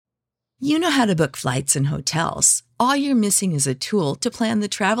You know how to book flights and hotels. All you're missing is a tool to plan the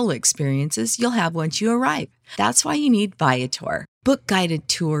travel experiences you'll have once you arrive. That's why you need Viator. Book guided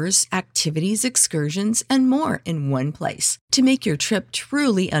tours, activities, excursions, and more in one place to make your trip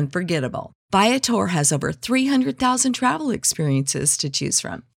truly unforgettable. Viator has over 300,000 travel experiences to choose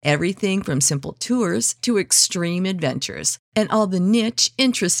from. Everything from simple tours to extreme adventures and all the niche,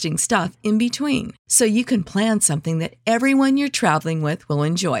 interesting stuff in between. So you can plan something that everyone you're traveling with will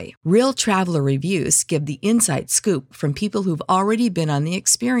enjoy. Real traveler reviews give the inside scoop from people who've already been on the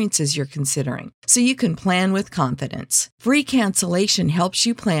experiences you're considering. So you can plan with confidence. Free cancellation helps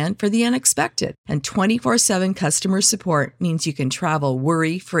you plan for the unexpected. And 24/7 customer support means you can travel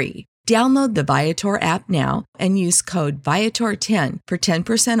worry-free. Download the Viator app now and use code Viator10 for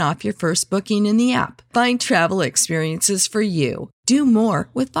 10% off your first booking in the app. Find travel experiences for you. Do more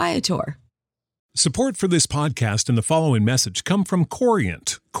with Viator. Support for this podcast and the following message come from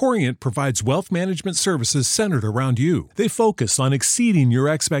Corient. Corient provides wealth management services centered around you. They focus on exceeding your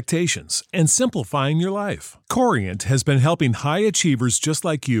expectations and simplifying your life. Corient has been helping high achievers just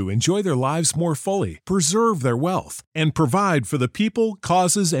like you enjoy their lives more fully, preserve their wealth, and provide for the people,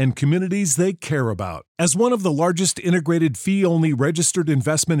 causes, and communities they care about. As one of the largest integrated fee-only registered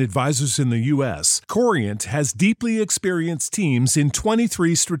investment advisors in the U.S., Corient has deeply experienced teams in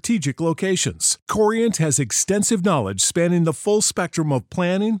 23 strategic locations. Corient has extensive knowledge spanning the full spectrum of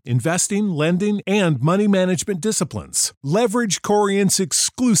planning, investing, lending, and money management disciplines. Leverage Corient's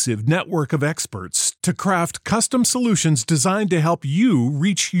exclusive network of experts to craft custom solutions designed to help you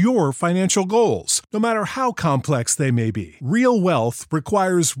reach your financial goals, no matter how complex they may be. Real wealth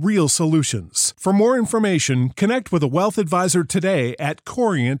requires real solutions. For more information, connect with a wealth advisor today at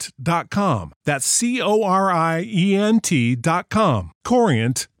Corient.com. That's Corient.com.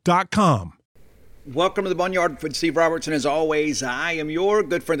 Corient.com. Welcome to the Boneyard with Steve Robertson. As always, I am your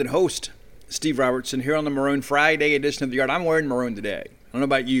good friend and host, Steve Robertson, here on the Maroon Friday edition of The Yard. I'm wearing maroon today. I don't know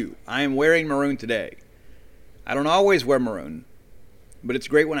about you. I am wearing maroon today. I don't always wear maroon, but it's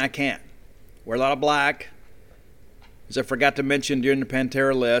great when I can. Wear a lot of black, as I forgot to mention during the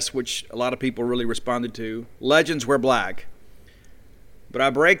Pantera list, which a lot of people really responded to. Legends wear black, but I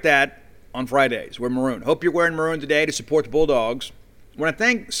break that on Fridays. Wear maroon. Hope you're wearing maroon today to support the Bulldogs. I want to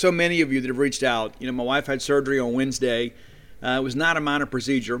thank so many of you that have reached out. You know, my wife had surgery on Wednesday. It was not a minor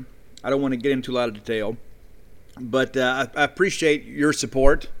procedure. I don't want to get into a lot of detail, but I appreciate your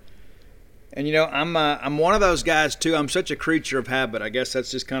support. And you know, I'm one of those guys too. I'm such a creature of habit. I guess that's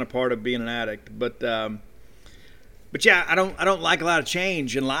just kind of part of being an addict. But yeah, I don't like a lot of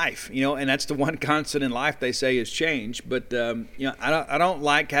change in life. You know, and that's the one constant in life they say is change. But you know, I don't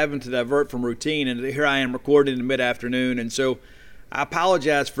like having to divert from routine. And here I am recording in mid-afternoon, and so I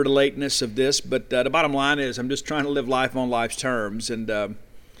apologize for the lateness of this, but the bottom line is I'm just trying to live life on life's terms, and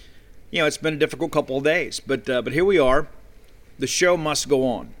you know, it's been a difficult couple of days, but here we are. The show must go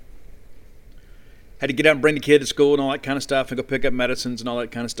on. Had to get out and bring the kid to school and all that kind of stuff, and go pick up medicines and all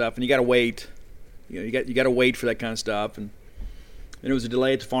that kind of stuff, and you got to wait. You know, you got to wait for that kind of stuff, and there was a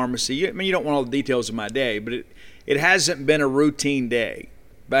delay at the pharmacy. I mean, you don't want all the details of my day, but it hasn't been a routine day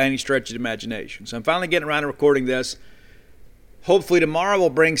by any stretch of the imagination. So I'm finally getting around to recording this. Hopefully tomorrow will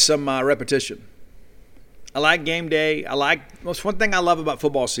bring some repetition. I like game day. Most one thing I love about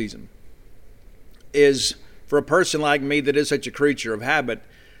football season is, for a person like me that is such a creature of habit,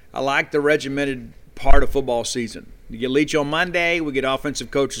 I like the regimented part of football season. You get Leach on Monday, we get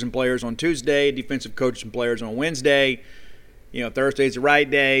offensive coaches and players on Tuesday, defensive coaches and players on Wednesday. You know, Thursday's the right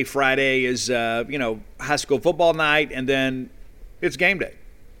day, Friday is you know, high school football night, and then it's game day.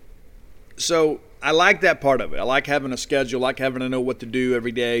 So I like that part of it. I like having a schedule, I like having to know what to do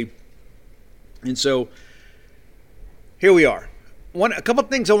every day. And so here we are. A couple of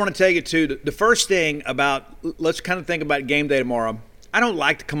things I want to tell you too. The first thing about, let's kind of think about game day tomorrow. I don't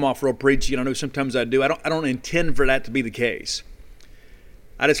like to come off real preachy. I know sometimes I do. I don't intend for that to be the case.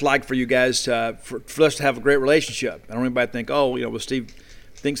 I just like for you guys for us to have a great relationship. I don't want anybody to think, oh, you know, well, Steve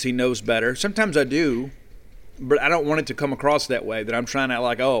thinks he knows better. Sometimes I do, but I don't want it to come across that way, that I'm trying to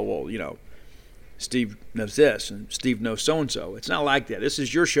like, oh, well, you know, Steve knows this and Steve knows so-and-so. It's not like that. This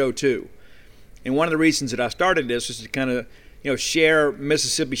is your show too. And one of the reasons that I started this is to kind of, you know, share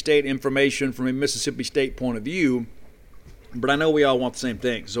Mississippi State information from a Mississippi State point of view. But I know we all want the same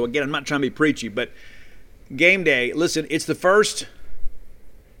thing. So again, I'm not trying to be preachy, but game day, listen, it's the first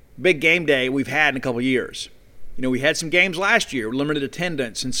big game day we've had in a couple of years. You know, we had some games last year, limited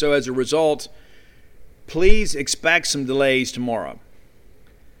attendance. And so as a result, please expect some delays tomorrow.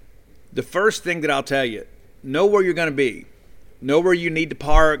 The first thing that I'll tell you, know where you're going to be. Know where you need to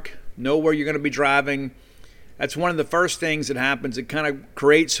park. Know where you're going to be driving. That's one of the first things that happens. It kind of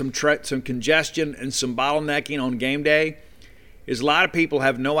creates some congestion and some bottlenecking on game day. Is a lot of people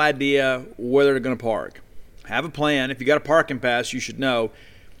have no idea where they're going to park. Have a plan. If you got a parking pass, you should know.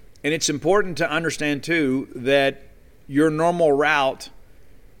 And it's important to understand, too, that your normal route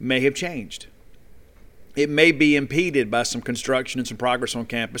may have changed. It may be impeded by some construction and some progress on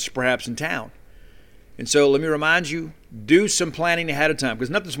campus, perhaps in town. And so let me remind you, do some planning ahead of time, because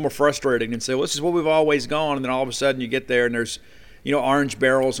nothing's more frustrating than say, well, this is where we've always gone, and then all of a sudden you get there and there's, orange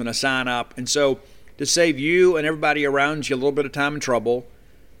barrels and a sign up. And so to save you and everybody around you a little bit of time and trouble,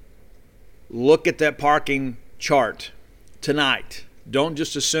 look at that parking chart tonight. Don't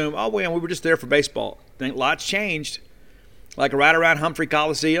just assume, oh, well, we were just there for baseball. I think lots changed. Like right around Humphrey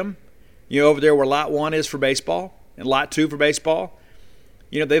Coliseum, over there where Lot 1 is for baseball and Lot 2 for baseball.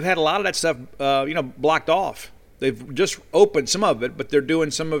 They've had a lot of that stuff, blocked off. They've just opened some of it, but they're doing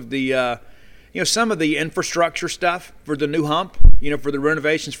some of the, some of the infrastructure stuff for the new hump, for the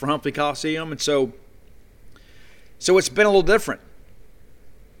renovations for Humphrey Coliseum. And so it's been a little different.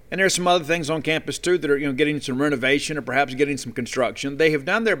 And there's some other things on campus, too, that are, getting some renovation or perhaps getting some construction. They have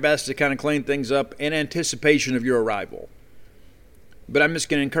done their best to kind of clean things up in anticipation of your arrival. But I'm just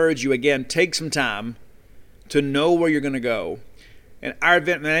going to encourage you, again, take some time to know where you're going to go. And our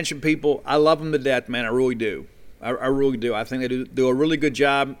event management people, I love them to death, man. I really do. I really do. I think they do a really good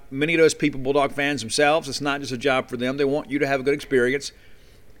job. Many of those people, Bulldog fans themselves, it's not just a job for them. They want you to have a good experience.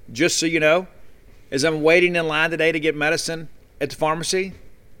 Just so you know, as I'm waiting in line today to get medicine at the pharmacy,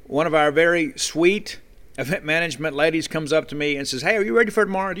 one of our very sweet event management ladies comes up to me and says, hey, are you ready for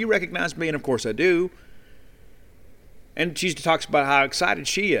tomorrow? Do you recognize me? And, of course, I do. And she talks about how excited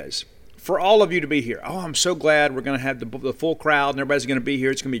she is for all of you to be here. Oh, I'm so glad we're going to have the full crowd and everybody's going to be here.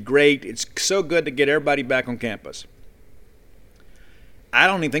 It's going to be great. It's so good to get everybody back on campus. I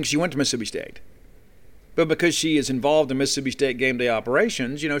don't even think she went to Mississippi State. But because she is involved in Mississippi State game day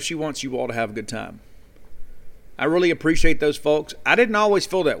operations, she wants you all to have a good time. I really appreciate those folks. I didn't always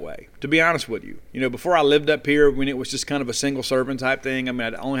feel that way, to be honest with you. Before I lived up here, when it was just kind of a single servant type thing,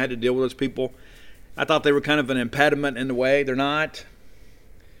 I only had to deal with those people. I thought they were kind of an impediment in the way. They're not.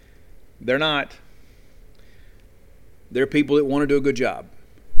 They're not. They're people that want to do a good job.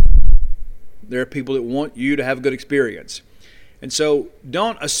 They're people that want you to have a good experience. And so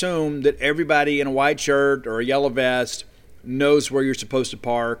don't assume that everybody in a white shirt or a yellow vest knows where you're supposed to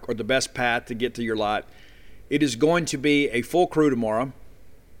park or the best path to get to your lot. It is going to be a full crew tomorrow.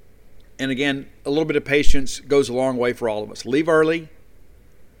 And again, a little bit of patience goes a long way for all of us. Leave early.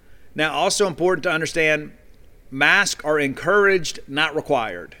 Now, also important to understand, masks are encouraged, not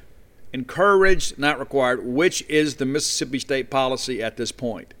required. Encouraged, not required, which is the Mississippi State policy at this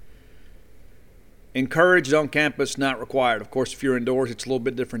point. Encouraged on campus, not required. Of course, if you're indoors, it's a little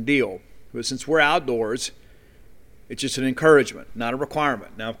bit different deal. But since we're outdoors, it's just an encouragement, not a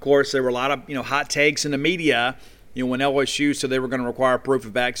requirement. Now, of course, there were a lot of hot takes in the media when LSU said they were going to require proof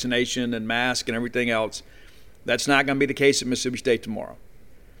of vaccination and mask and everything else. That's not going to be the case at Mississippi State tomorrow.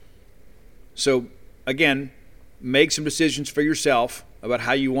 So, again, make some decisions for yourself about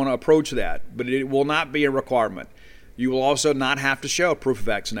how you want to approach that, but it will not be a requirement. You will also not have to show proof of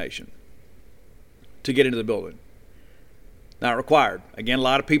vaccination to get into the building. Not required. Again, a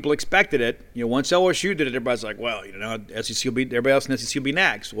lot of people expected it. Once LSU did it, everybody's like, well, SEC will be, everybody else in SEC will be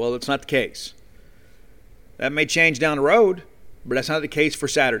next. Well, that's not the case. That may change down the road, but that's not the case for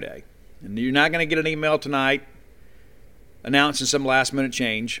Saturday. And you're not going to get an email tonight announcing some last-minute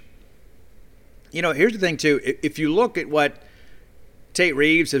change. Here's the thing, too. If you look at what Tate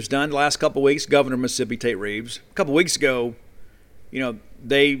Reeves has done the last couple of weeks, Governor of Mississippi Tate Reeves, a couple of weeks ago,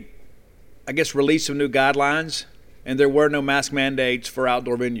 they, I guess, released some new guidelines, and there were no mask mandates for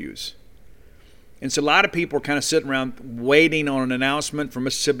outdoor venues. And so a lot of people are kind of sitting around waiting on an announcement from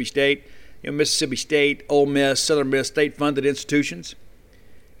Mississippi State. Mississippi State, Ole Miss, Southern Miss, state-funded institutions.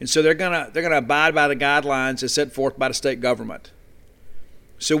 And so they're gonna abide by the guidelines as set forth by the state government.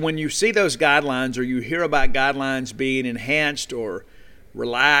 So when you see those guidelines or you hear about guidelines being enhanced or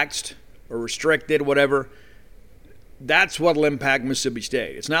relaxed or restricted, whatever, that's what will impact Mississippi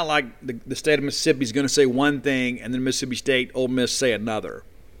State. It's not like the state of Mississippi is going to say one thing and then Mississippi State, Ole Miss say another.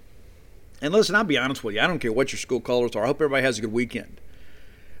 And listen, I'll be honest with you. I don't care what your school colors are. I hope everybody has a good weekend.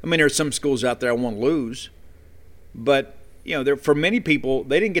 There are some schools out there I want to lose. But, for many people,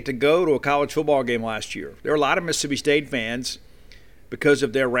 they didn't get to go to a college football game last year. There are a lot of Mississippi State fans, because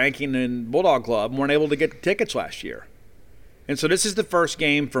of their ranking in Bulldog Club, weren't able to get tickets last year. And so this is the first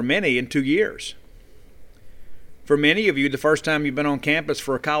game for many in 2 years. For many of you, the first time you've been on campus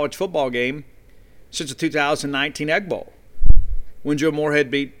for a college football game since the 2019 Egg Bowl, when Joe Moorhead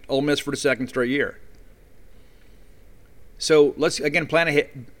beat Ole Miss for the second straight year. So let's, again, plan ahead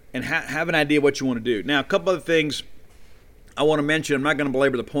and have an idea what you want to do. Now, a couple other things I want to mention. I'm not going to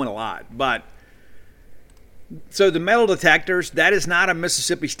belabor the point a lot, but so the metal detectors, that is not a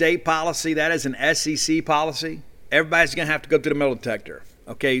Mississippi State policy. That is an SEC policy. Everybody's going to have to go through the metal detector.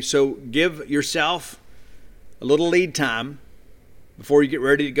 Okay, so give yourself a little lead time before you get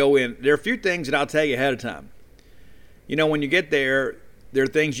ready to go in. There are a few things that I'll tell you ahead of time. You know, when you get there are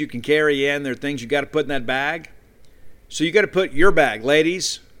things you can carry in. There are things you got to put in that bag. So you got to put your bag,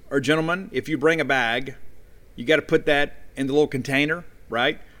 ladies or gentlemen, if you bring a bag, you got to put that in the little container,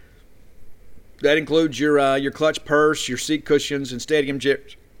 right? That includes your clutch purse, your seat cushions, and stadium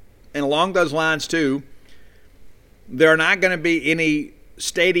chairs. And along those lines, too, there are not going to be any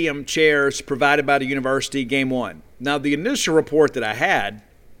stadium chairs provided by the university game one. Now, the initial report that I had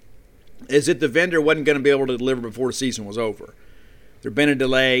is that the vendor wasn't going to be able to deliver before the season was over. There'd been a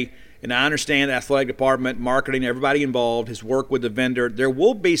delay, and I understand the athletic department, marketing, everybody involved has worked with the vendor. There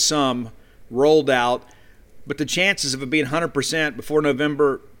will be some rolled out, but the chances of it being 100% before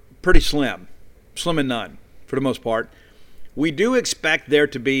November, pretty slim and none for the most part. We do expect there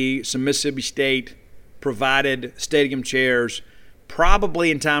to be some Mississippi State provided stadium chairs probably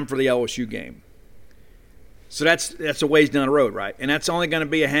in time for the LSU game. So that's a ways down the road, right? And that's only going to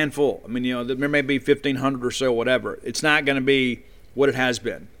be a handful. I mean, you know, there may be 1,500 or so, whatever. It's not going to be what it has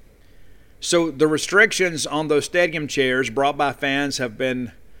been. So the restrictions on those stadium chairs brought by fans have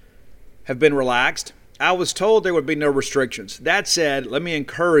been relaxed. I was told there would be no restrictions. That said, let me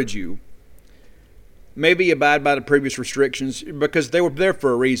encourage you, maybe abide by the previous restrictions because they were there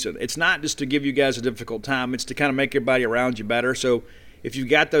for a reason. It's not just to give you guys a difficult time. It's to kind of make everybody around you better. So if you've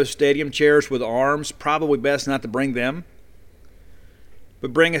got those stadium chairs with arms, probably best not to bring them.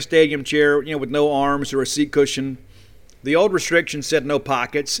 But bring a stadium chair, you know, with no arms or a seat cushion. The old restriction said no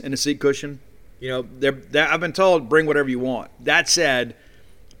pockets in a seat cushion. You know, I've been told bring whatever you want. That said,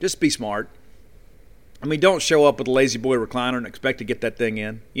 just be smart. I mean, don't show up with a lazy boy recliner and expect to get that thing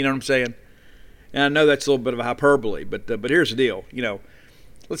in. You know what I'm saying? And I know that's a little bit of a hyperbole, but here's the deal. You know,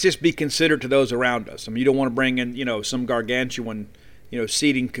 let's just be considerate to those around us. I mean, you don't want to bring in, you know, some gargantuan, you know,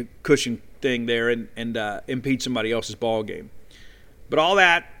 seating cushion thing there and impede somebody else's ball game. But all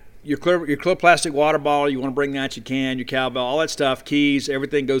that, your clear plastic water bottle, you want to bring that, you can, your cowbell, all that stuff, keys,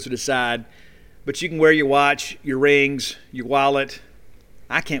 everything goes to the side. But you can wear your watch, your rings, your wallet.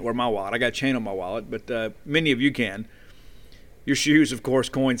 I can't wear my wallet. I got a chain on my wallet, but many of you can. Your shoes, of course,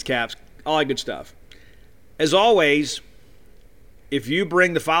 coins, caps, all that good stuff. As always, if you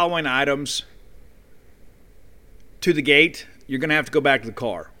bring the following items to the gate, you're going to have to go back to the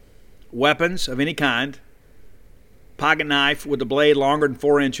car. Weapons of any kind, pocket knife with a blade longer than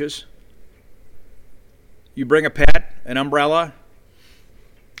 4 inches. You bring a pet, an umbrella,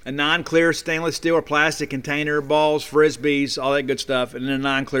 a non-clear stainless steel or plastic container, balls, frisbees, all that good stuff, and then a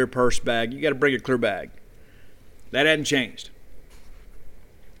non-clear purse bag. You got to bring a clear bag. That hasn't changed.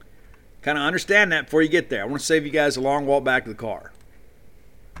 Kind of understand that before you get there. I want to save you guys a long walk back to the car.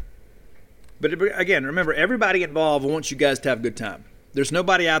 But again, remember, everybody involved wants you guys to have a good time. There's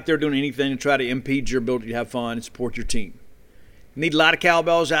nobody out there doing anything to try to impede your ability to have fun and support your team. You need a lot of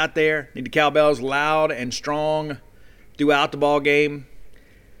cowbells out there. You need the cowbells loud and strong throughout the ball game.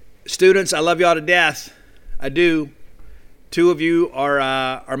 Students, I love y'all to death. I do. 2 of you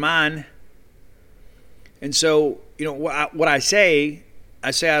are mine. And so, you know, what I say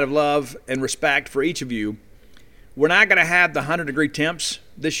out of love and respect for each of you. We're not going to have the 100-degree temps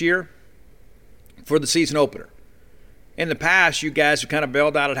this year for the season opener. In the past, you guys have kind of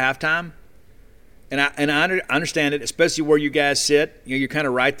bailed out at halftime. And I understand it, especially where you guys sit. You know, you're kind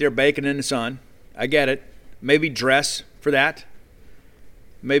of right there baking in the sun. I get it. Maybe dress for that.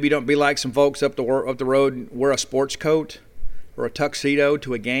 Maybe don't be like some folks up the road and wear a sports coat or a tuxedo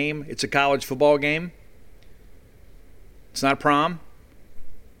to a game. It's a college football game. It's not a prom.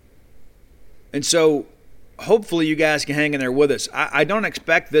 And so hopefully you guys can hang in there with us. I don't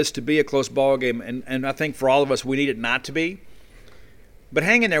expect this to be a close ball game, and I think for all of us we need it not to be. But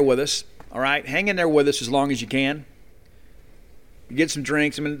hang in there with us, all right? Hang in there with us as long as you can. Get some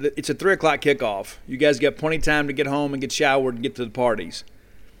drinks. I mean, it's a 3 o'clock kickoff. You guys got plenty of time to get home and get showered and get to the parties.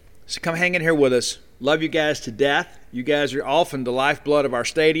 So come hang in here with us. Love you guys to death. You guys are often the lifeblood of our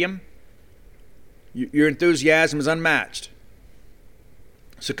stadium. Your enthusiasm is unmatched.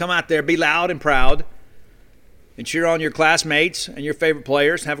 So come out there, be loud and proud, and cheer on your classmates and your favorite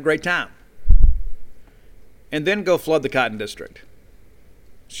players. Have a great time. And then go flood the Cotton District.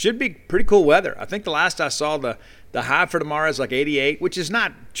 Should be pretty cool weather. I think the last I saw, the high for tomorrow is like 88, which is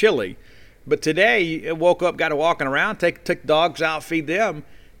not chilly. But today, I woke up, got walking around, take dogs out, feed them.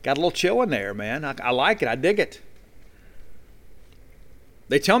 Got a little chill in there, man. I like it. I dig it.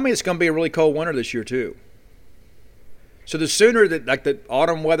 They tell me it's going to be a really cold winter this year too. So the sooner that like the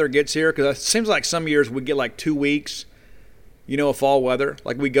autumn weather gets here, because it seems like some years we get like 2 weeks, of fall weather.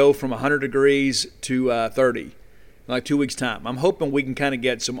 Like we go from 100 degrees to 30 in like 2 weeks' time. I'm hoping we can kind of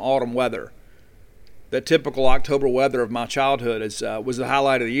get some autumn weather. That typical October weather of my childhood was the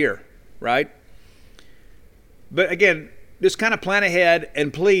highlight of the year, right? But again, just kind of plan ahead,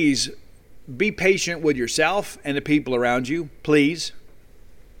 and please be patient with yourself and the people around you, please.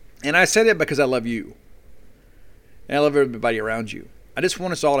 And I say that because I love you. And I love everybody around you. I just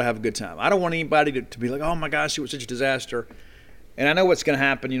want us all to have a good time. I don't want anybody to be like, oh my gosh, it was such a disaster. And I know what's going to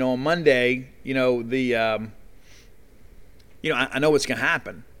happen. On Monday, I know what's going to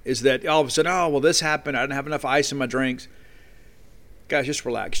happen is that all of a sudden, oh, well, this happened. I didn't have enough ice in my drinks. Guys, just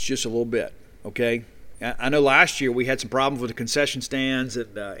relax just a little bit, okay? I know last year we had some problems with the concession stands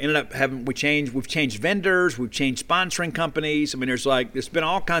that ended up we've changed vendors, we've changed sponsoring companies. I mean, there's been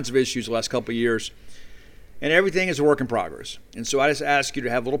all kinds of issues the last couple of years, and everything is a work in progress. And so I just ask you to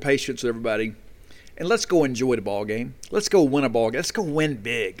have a little patience with everybody, and let's go enjoy the ball game. Let's go win a ball game. Let's go win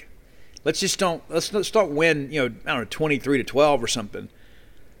big. Let's start win, 23-12 or something.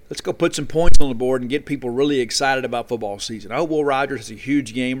 Let's go put some points on the board and get people really excited about football season. I hope Will Rogers has a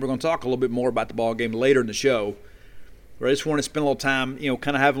huge game. We're going to talk a little bit more about the ball game later in the show. But I just want to spend a little time,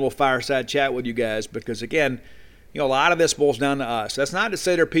 kind of have a little fireside chat with you guys because, again, a lot of this boils down to us. That's not to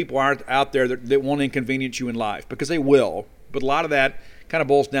say there are people aren't out there that want to inconvenience you in life because they will. But a lot of that kind of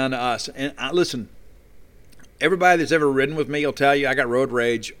boils down to us. And listen, everybody that's ever ridden with me will tell you I got road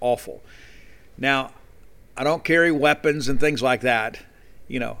rage awful. Now, I don't carry weapons and things like that.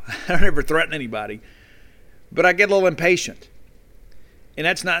 I don't ever threaten anybody. But I get a little impatient. And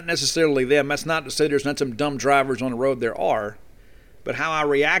that's not necessarily them. That's not to say there's not some dumb drivers on the road. There are. But how I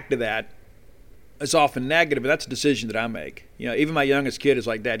react to that is often negative. And that's a decision that I make. Even my youngest kid is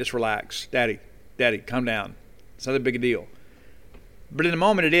like, Dad, just relax. Daddy, calm down. It's not a big deal. But in the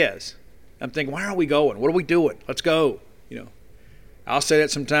moment it is. I'm thinking, where are we going? What are we doing? Let's go. I'll say that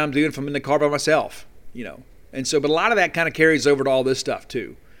sometimes even if I'm in the car by myself, And so, but a lot of that kind of carries over to all this stuff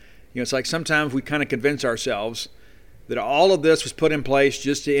too. It's like sometimes we kind of convince ourselves that all of this was put in place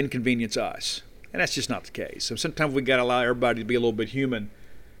just to inconvenience us. And that's just not the case. So sometimes we got to allow everybody to be a little bit human,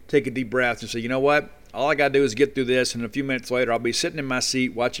 take a deep breath and say, you know what? All I got to do is get through this, and a few minutes later I'll be sitting in my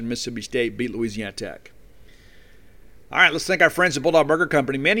seat watching Mississippi State beat Louisiana Tech. All right, let's thank our friends at Bulldog Burger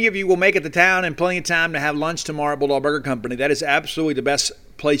Company. Many of you will make it to town in plenty of time to have lunch tomorrow at Bulldog Burger Company. That is absolutely the best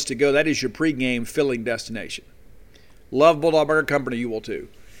place to go. That is your pregame filling destination. Love Bulldog Burger Company. You will too.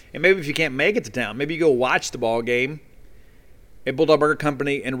 And maybe if you can't make it to town, maybe you go watch the ball game at Bulldog Burger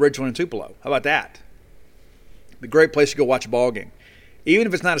Company in Ridgeland and Tupelo. How about that? A great place to go watch a ball game. Even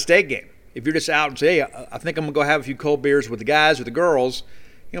if it's not a state game. If you're just out and say, hey, I think I'm going to go have a few cold beers with the guys or the girls,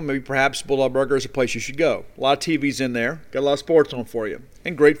 maybe perhaps Bulldog Burger is a place you should go. A lot of TVs in there. Got a lot of sports on for you.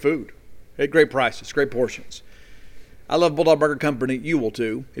 And great food. At great prices. Great portions. I love Bulldog Burger Company. You will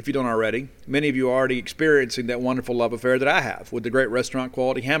too, if you don't already. Many of you are already experiencing that wonderful love affair that I have with the great restaurant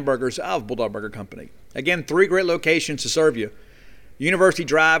quality hamburgers of Bulldog Burger Company. Again, 3 great locations to serve you. University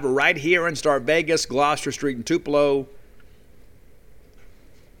Drive right here in Star Vegas, Gloucester Street in Tupelo,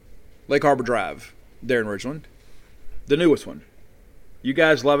 Lake Harbor Drive there in Ridgeland. The newest one. You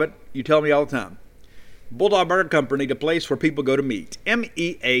guys love it. You tell me all the time. Bulldog Burger Company, the place where people go to meet.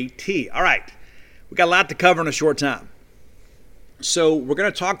 M-E-A-T. All right. We got a lot to cover in a short time. So we're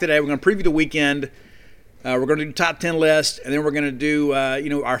going to talk today. We're going to preview the weekend. We're going to do top 10 list, and then we're going to do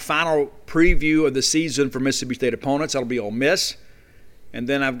our final preview of the season for Mississippi State opponents. That'll be Ole Miss. And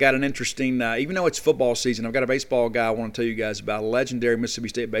then I've got an interesting, even though it's football season, I've got a baseball guy I want to tell you guys about, a legendary Mississippi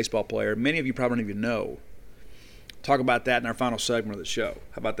State baseball player. Many of you probably don't even know. Talk about that in our final segment of the show.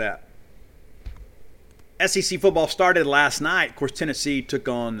 How about that? SEC football started last night. Of course, Tennessee took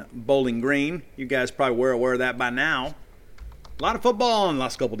on Bowling Green. You guys probably were aware of that by now. A lot of football in the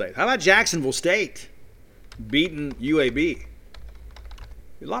last couple of days. How about Jacksonville State beating UAB?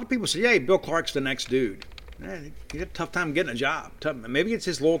 A lot of people say, hey, Bill Clark's the next dude. He had a tough time getting a job. Maybe it's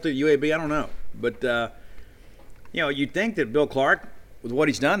his loyalty to UAB. I don't know. But, you'd think that Bill Clark, with what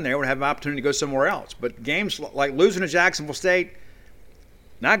he's done there, would have an opportunity to go somewhere else. But games like losing to Jacksonville State,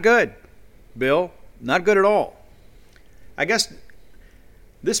 not good, Bill. Not good at all. I guess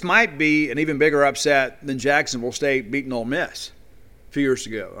this might be an even bigger upset than Jacksonville State beating Ole Miss a few years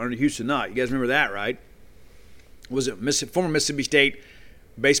ago under Houston Nutt. You guys remember that, right? Was it former Mississippi State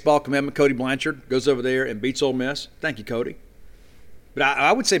baseball commitment Cody Blanchard goes over there and beats Ole Miss? Thank you, Cody. But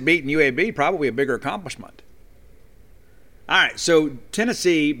I would say beating UAB probably a bigger accomplishment. All right, so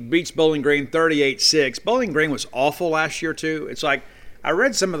Tennessee beats Bowling Green 38-6. Bowling Green was awful last year, too. It's like I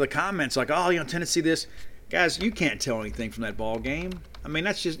read some of the comments like, oh, Tennessee this. Guys, you can't tell anything from that ball game. I mean,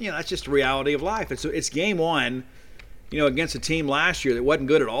 that's just the reality of life. It's game one, against a team last year that wasn't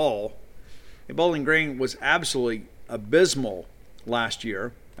good at all. And Bowling Green was absolutely abysmal last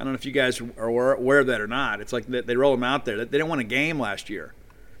year. I don't know if you guys are aware of that or not. It's like they roll them out there. They didn't win a game last year.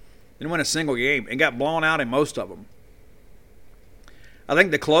 They didn't win a single game and got blown out in most of them. I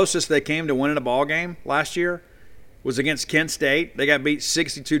think the closest they came to winning a ball game last year was against Kent State. They got beat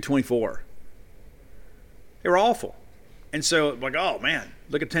 62-24. They were awful. And so, like, oh, man,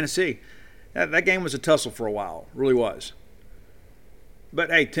 look at Tennessee. That game was a tussle for a while. It really was.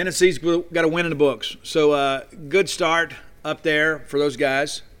 But, hey, Tennessee's got a win in the books. So, good start up there for those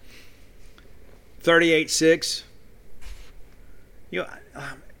guys. 38-6.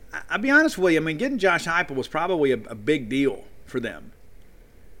 I'll be honest with you. I mean, getting Josh Heupel was probably a big deal for them,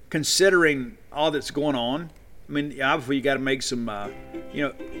 considering all that's going on. I mean, obviously you got to make some,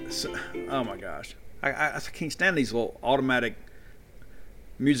 oh my gosh. I can't stand these little automatic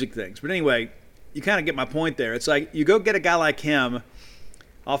music things. But anyway, you kind of get my point there. It's like you go get a guy like him,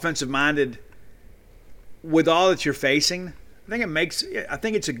 offensive-minded, with all that you're facing. I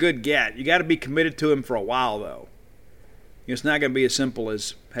think it's a good get. You got to be committed to him for a while, though. It's not going to be as simple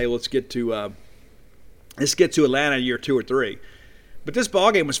as, hey, let's get to Atlanta in year 2 or 3. But this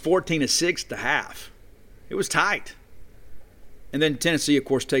ballgame was 14-6 at the half. It was tight. And then Tennessee, of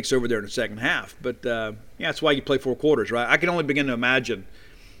course, takes over there in the second half. But, that's why you play 4 quarters, right? I can only begin to imagine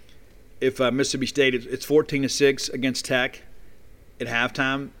if Mississippi State, it's 14-6 against Tech at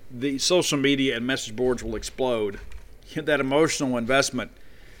halftime, the social media and message boards will explode. That emotional investment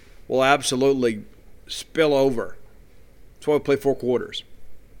will absolutely spill over. That's why we play 4 quarters.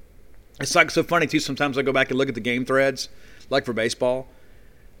 It's like so funny, too. Sometimes I go back and look at the game threads, like for baseball.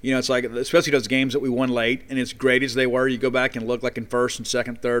 It's like, especially those games that we won late, and as great as they were, you go back and look like in first and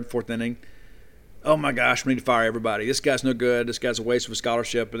second, third, fourth inning. Oh, my gosh, we need to fire everybody. This guy's no good. This guy's a waste of a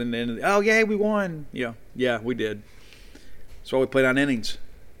scholarship. And then, oh, yeah, we won. Yeah, we did. That's why we played on innings.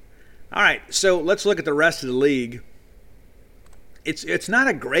 All right, so let's look at the rest of the league. It's not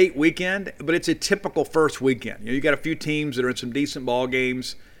a great weekend, but it's a typical first weekend. You got a few teams that are in some decent ball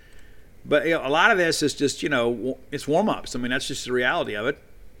games. But a lot of this is just, it's warm-ups. I mean, that's just the reality of it.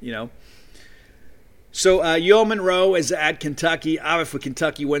 So UL Monroe is at Kentucky. Obviously,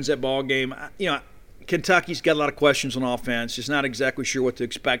 Kentucky wins that ball game. Kentucky's got a lot of questions on offense. Just not exactly sure what to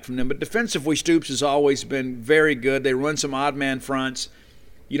expect from them. But defensively, Stoops has always been very good. They run some odd man fronts.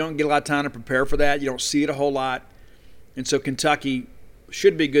 You don't get a lot of time to prepare for that. You don't see it a whole lot. And so Kentucky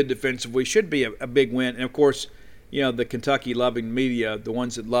should be good defensively, should be a big win. And, of course, the Kentucky-loving media, the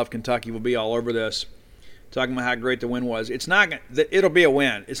ones that love Kentucky, will be all over this, talking about how great the win was. It'll be a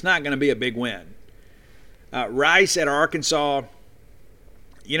win. It's not going to be a big win. Rice at Arkansas.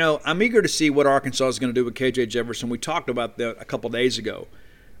 I'm eager to see what Arkansas is going to do with KJ Jefferson. We talked about that a couple days ago.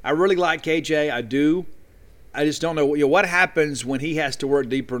 I really like KJ. I do. I just don't know what happens when he has to work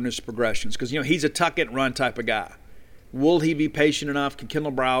deeper in his progressions, because he's a tuck-it-run type of guy. Will he be patient enough? Can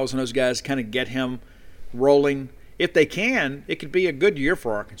Kendall Browse and those guys kind of get him rolling? If they can, it could be a good year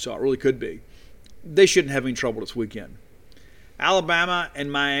for Arkansas. It really could be. They shouldn't have any trouble this weekend. Alabama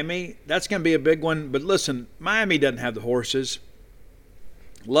and Miami, that's going to be a big one. But listen, Miami doesn't have the horses.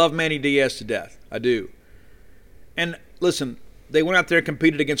 Love Manny Diaz to death. I do. And listen, they went out there and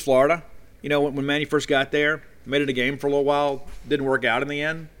competed against Florida. When Manny first got there, made it a game for a little while. Didn't work out in the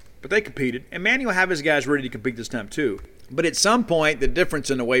end. But they competed. And Manny will have his guys ready to compete this time too. But at some point, the difference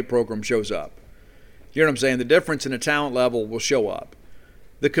in the weight program shows up. You know what I'm saying? The difference in the talent level will show up.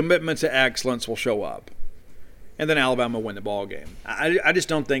 The commitment to excellence will show up. And then Alabama will win the ball game. I just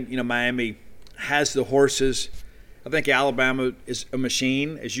don't think, Miami has the horses. I think Alabama is a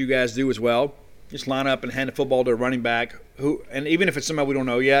machine, as you guys do as well. Just line up and hand the football to a running back, and even if it's somebody we don't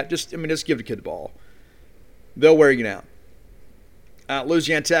know yet, just give the kid the ball. They'll wear you down.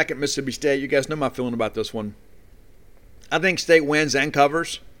 Louisiana Tech at Mississippi State. You guys know my feeling about this one. I think State wins and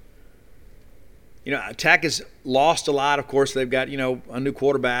covers. Tech has lost a lot. Of course, they've got, a new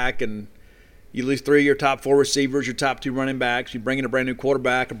quarterback, and you lose 3 of your top 4 receivers, your top 2 running backs. You bring in a brand new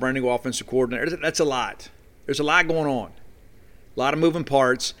quarterback, a brand new offensive coordinator. That's a lot. There's a lot going on. A lot of moving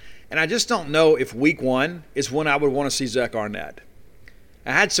parts. And I just don't know if week 1 is when I would want to see Zach Arnett.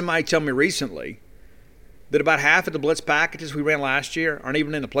 I had somebody tell me recently that about half of the blitz packages we ran last year aren't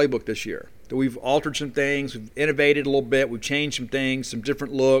even in the playbook this year. That we've altered some things, we've innovated a little bit, we've changed some things, some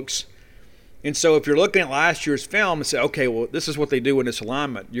different looks. And so if you're looking at last year's film and say, okay, well, this is what they do in this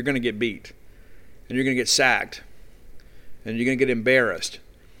alignment, you're going to get beat. And you're going to get sacked. And you're going to get embarrassed.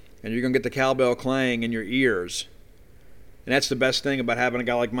 And you're going to get the cowbell clang in your ears. And that's the best thing about having a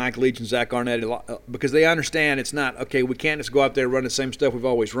guy like Mike Leach and Zach Arnett, because they understand it's not, okay, we can't just go out there and run the same stuff we've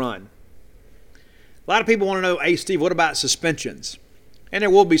always run. A lot of people want to know, hey, Steve, what about suspensions? And there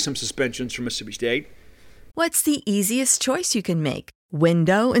will be some suspensions from Mississippi State. What's the easiest choice you can make?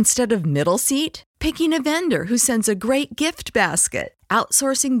 Window instead of middle seat? Picking a vendor who sends a great gift basket?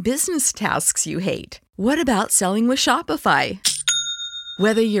 Outsourcing business tasks you hate? What about selling with Shopify?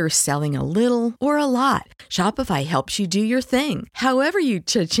 Whether you're selling a little or a lot, Shopify helps you do your thing, however you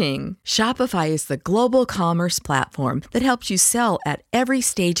cha-ching. Shopify is the global commerce platform that helps you sell at every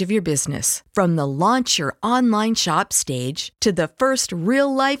stage of your business. From the launch your online shop stage to the first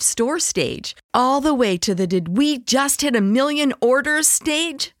real-life store stage, all the way to the did we just hit 1 million orders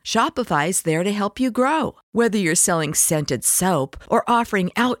stage. Shopify's there to help you grow. Whether you're selling scented soap or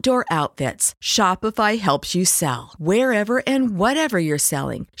offering outdoor outfits, Shopify helps you sell. Wherever and whatever you're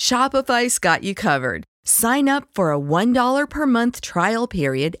selling, Shopify's got you covered. Sign up for a $1 per month trial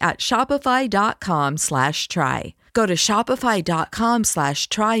period at shopify.com/try. Go to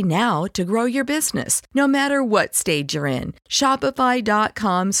shopify.com/try now to grow your business, no matter what stage you're in.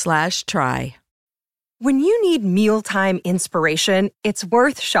 Shopify.com/try. When you need mealtime inspiration, it's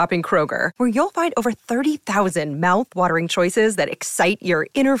worth shopping Kroger, where you'll find over 30,000 mouth-watering choices that excite your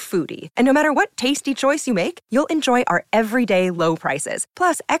inner foodie. And no matter what tasty choice you make, you'll enjoy our everyday low prices,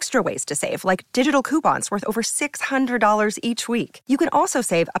 plus extra ways to save, like digital coupons worth over $600 each week. You can also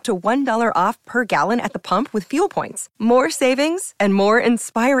save up to $1 off per gallon at the pump with fuel points. More savings and more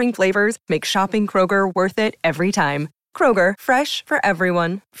inspiring flavors make shopping Kroger worth it every time. Kroger, fresh for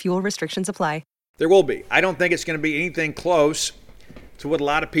everyone. Fuel restrictions apply. There will be. I don't think it's going to be anything close to what a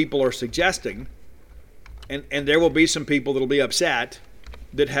lot of people are suggesting. And there will be some people that will be upset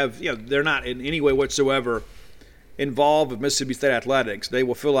that have, they're not in any way whatsoever involved with Mississippi State athletics. They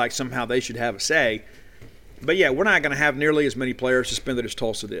will feel like somehow they should have a say. But yeah, we're not going to have nearly as many players suspended as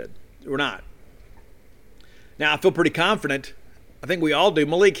Tulsa did. We're not. Now, I feel pretty confident. I think we all do.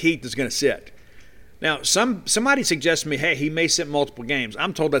 Malik Heath is going to sit. Now, somebody suggests to me, hey, he may sit multiple games.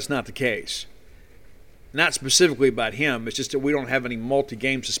 I'm told that's not the case. Not specifically about him. It's just that we don't have any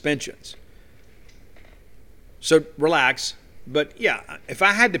multi-game suspensions. So relax. But yeah, if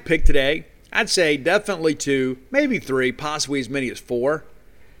I had to pick today, I'd say definitely 2, maybe 3, possibly as many as 4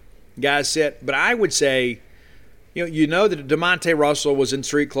 guys sit. But I would say, you know that DeMonte Russell was in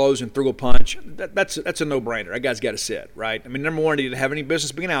street clothes and threw a punch. That's a no-brainer. That guy's got to sit, right? I mean, number 1, he didn't have any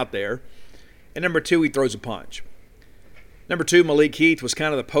business being out there. And number 2, he throws a punch. Number 2, Malik Heath was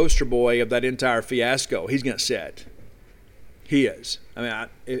kind of the poster boy of that entire fiasco. He's going to sit. He is. I mean,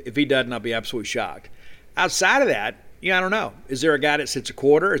 if he doesn't, I'll be absolutely shocked. Outside of that, I don't know. Is there a guy that sits a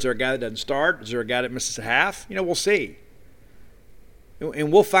quarter? Is there a guy that doesn't start? Is there a guy that misses a half? We'll see.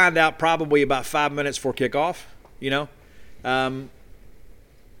 And we'll find out probably about 5 minutes before kickoff.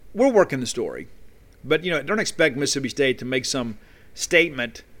 We're working the story. But, don't expect Mississippi State to make some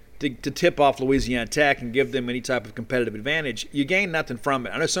statement to tip off Louisiana Tech and give them any type of competitive advantage. You gain nothing from it.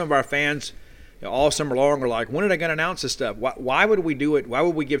 I know some of our fans all summer long are like, when are they going to announce this stuff? Why would we do it? Why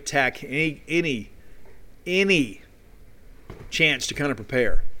would we give Tech any chance to kind of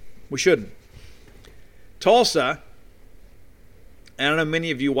prepare? We shouldn't. Tulsa, I don't know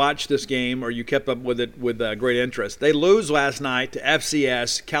many of you watched this game or you kept up with it with great interest. They lose last night to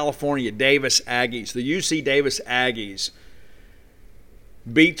FCS California Davis Aggies. The UC Davis Aggies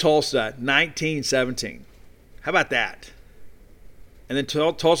beat Tulsa 19-17. How about that? And then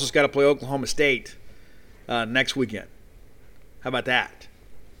Tulsa's got to play Oklahoma State next weekend. How about that?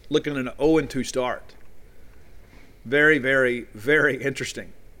 Looking at an 0-2 start. Very, very, very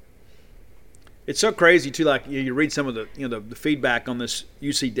interesting. It's so crazy too. Like you read some of the the feedback on this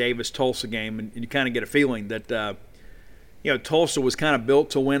UC Davis Tulsa game, and you kind of get a feeling that Tulsa was kind of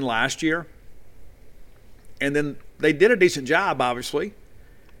built to win last year, and then they did a decent job, obviously.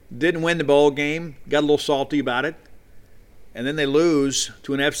 Didn't win the bowl game, got a little salty about it, and then they lose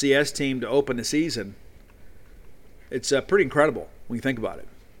to an FCS team to open the season. It's pretty incredible when you think about it.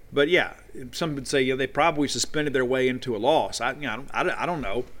 But yeah, some would say they probably suspended their way into a loss. I don't know. I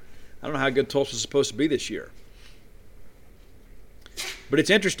don't know how good Tulsa's supposed to be this year. But it's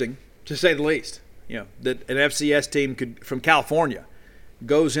interesting, to say the least, that an FCS team from California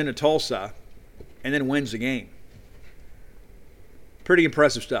goes into Tulsa and then wins the game. Pretty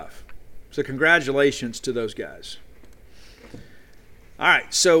impressive stuff. So congratulations to those guys. All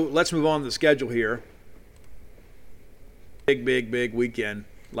right, so let's move on to the schedule here. Big weekend.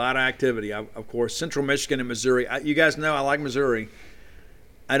 A lot of activity, of course. Central Michigan and Missouri. You guys know I like Missouri.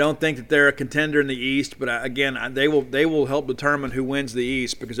 I don't think that they're a contender in the East, but again, they will help determine who wins the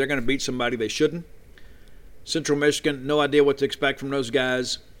East because they're going to beat somebody they shouldn't. Central Michigan, no idea what to expect from those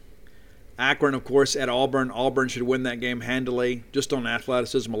guys. Akron, of course, at Auburn. Auburn should win that game handily, just on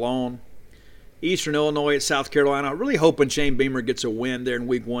athleticism alone. Eastern Illinois at South Carolina. Really hoping Shane Beamer gets a win there in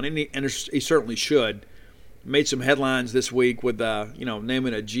Week 1, and he certainly should. Made some headlines this week with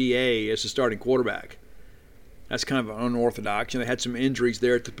naming a GA as the starting quarterback. That's kind of unorthodox. They had some injuries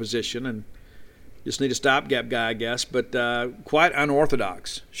there at the position, and just need a stopgap guy, I guess. But quite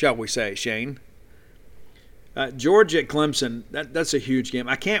unorthodox, shall we say, Shane. Georgia at Clemson, that's a huge game.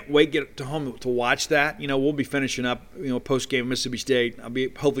 I can't wait to get to home to watch that. We'll be finishing up, post-game Mississippi State. I'll be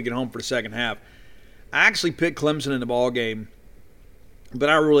hopefully get home for the second half. I actually picked Clemson in the ball game, but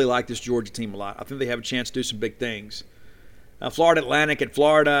I really like this Georgia team a lot. I think they have a chance to do some big things. Florida Atlantic at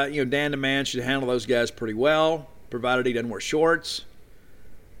Florida, Dan DeMann should handle those guys pretty well, provided he doesn't wear shorts.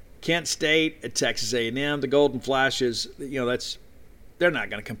 Kent State at Texas A&M, the Golden Flashes, they're not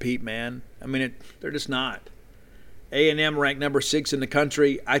going to compete, man. I mean, they're just not. A&M ranked number 6 in the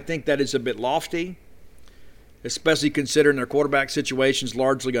country. I think that is a bit lofty, especially considering their quarterback situation is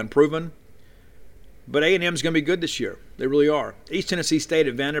largely unproven. But A&M is going to be good this year. They really are. East Tennessee State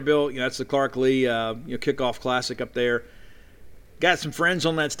at Vanderbilt. That's the Clark Lee kickoff classic up there. Got some friends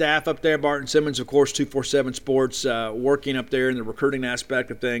on that staff up there. Barton Simmons, of course, 247 Sports, working up there in the recruiting aspect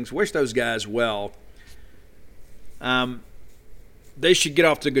of things. Wish those guys well. They should get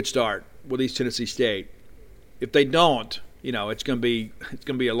off to a good start with East Tennessee State. If they don't, it's going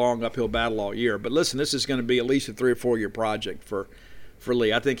to be a long uphill battle all year. But listen, this is going to be at least a 3 or 4 year project for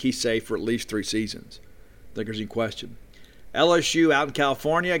Lee. I think he's safe for at least 3 seasons. I think there's any question. LSU out in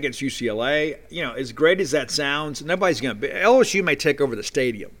California against UCLA. As great as that sounds, nobody's going to be. LSU may take over the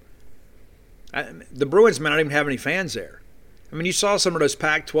stadium. The Bruins may not even have any fans there. I mean, you saw some of those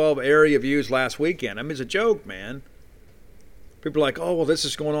Pac-12 area views last weekend. I mean, it's a joke, man. People are like, oh, well, this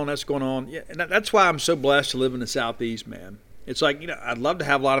is going on, that's going on. Yeah, and that's why I'm so blessed to live in the Southeast, man. It's like, I'd love to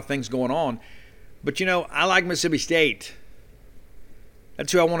have a lot of things going on. But, I like Mississippi State.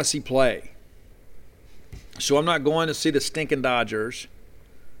 That's who I want to see play. So I'm not going to see the stinking Dodgers.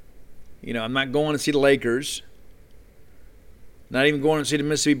 I'm not going to see the Lakers. Not even going to see the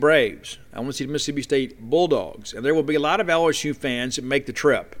Mississippi Braves. I want to see the Mississippi State Bulldogs. And there will be a lot of LSU fans that make the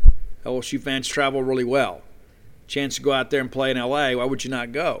trip. LSU fans travel really well. Chance to go out there and play in L.A., why would you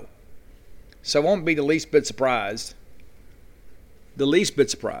not go? So I won't be the least bit surprised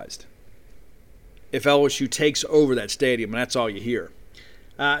if LSU takes over that stadium, and that's all you hear.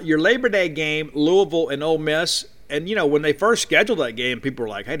 Your Labor Day game, Louisville and Ole Miss, and, when they first scheduled that game, people were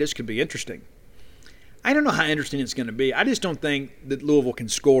like, hey, this could be interesting. I don't know how interesting it's going to be. I just don't think that Louisville can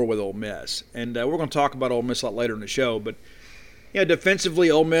score with Ole Miss. And we're going to talk about Ole Miss a lot later in the show. But, defensively,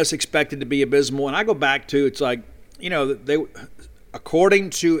 Ole Miss expected to be abysmal. And I go back to, it's like, they,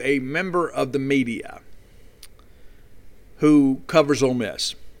 according to a member of the media who covers Ole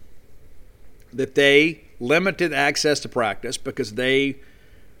Miss, that they limited access to practice because they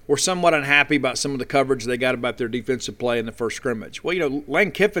were somewhat unhappy about some of the coverage they got about their defensive play in the first scrimmage. Well, Lane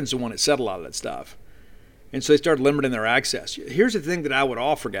Kiffin's the one that said a lot of that stuff. And so they started limiting their access. Here's the thing that I would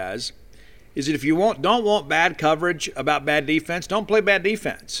offer, guys, is that if you don't want bad coverage about bad defense, don't play bad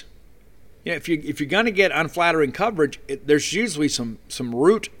defense. If you're going to get unflattering coverage, there's usually some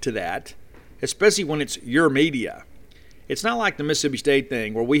root to that, especially when it's your media. It's not like the Mississippi State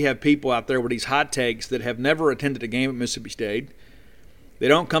thing where we have people out there with these hot takes that have never attended a game at Mississippi State. They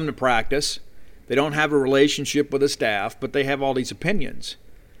don't come to practice. They don't have a relationship with the staff, but they have all these opinions.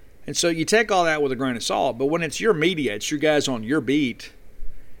 And so you take all that with a grain of salt, but when it's your media, it's your guys on your beat,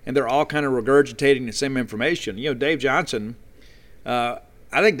 and they're all kind of regurgitating the same information. Dave Johnson, I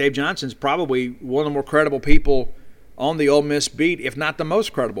think Dave Johnson's probably one of the more credible people on the Ole Miss beat, if not the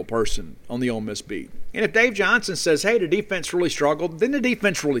most credible person on the Ole Miss beat. And if Dave Johnson says, hey, the defense really struggled, then the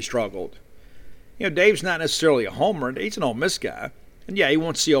defense really struggled. Dave's not necessarily a homer. He's an Ole Miss guy. And, yeah, he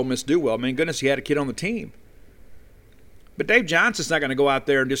wants to see Ole Miss do well. I mean, goodness, he had a kid on the team. But Dave Johnson's not going to go out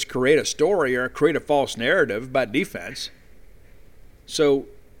there and just create a story or create a false narrative about defense. So,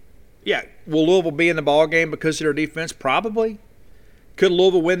 yeah, will Louisville be in the ballgame because of their defense? Probably. Could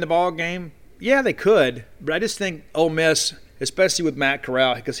Louisville win the ballgame? Yeah, they could. But I just think Ole Miss, especially with Matt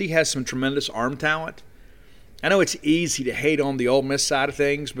Corral, because he has some tremendous arm talent. I know it's easy to hate on the Ole Miss side of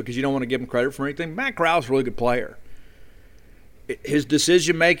things because you don't want to give him credit for anything. Matt Corral's a really good player. His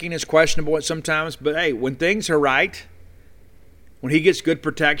decision-making is questionable at sometimes, but, hey, when things are right, when he gets good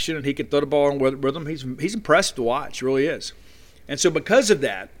protection and he can throw the ball in rhythm, he's impressive to watch. He really is. And so because of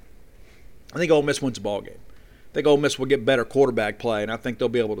that, I think Ole Miss wins the ballgame. I think Ole Miss will get better quarterback play, and I think they'll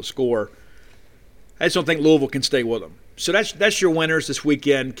be able to score. I just don't think Louisville can stay with them. So that's your winners this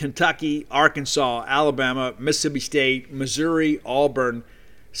weekend. Kentucky, Arkansas, Alabama, Mississippi State, Missouri, Auburn,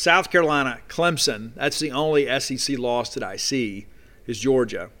 South Carolina, Clemson. That's the only SEC loss that I see is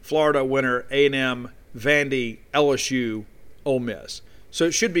Georgia. Florida winner, A&M, Vandy, LSU, Ole Miss. So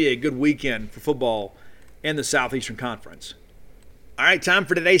it should be a good weekend for football in the Southeastern Conference. All right, time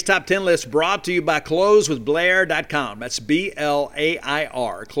for today's Top 10 list brought to you by CloseWithBlair.com. That's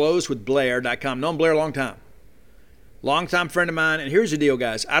B-L-A-I-R, CloseWithBlair.com. Known Blair a long time. Longtime friend of mine. And here's the deal,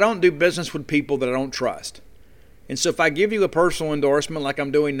 guys. I don't do business with people that I don't trust. And so if I give you a personal endorsement like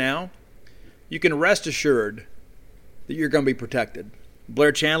I'm doing now, you can rest assured that you're going to be protected.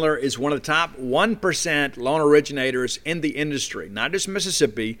 Blair Chandler is one of the top 1% loan originators in the industry. Not just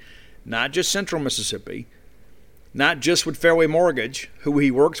Mississippi, not just Central Mississippi, not just with Fairway Mortgage, who he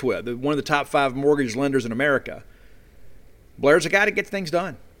works with, one of the top 5 mortgage lenders in America. Blair's a guy to get things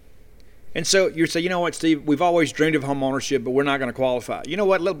done. And so you say, you know what, Steve, we've always dreamed of home ownership, but we're not going to qualify. You know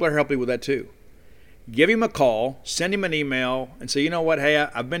what? Let Blair help you with that too. Give him a call, send him an email, and say, you know what, hey,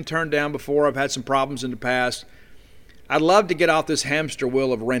 I've been turned down before. I've had some problems in the past. I'd love to get off this hamster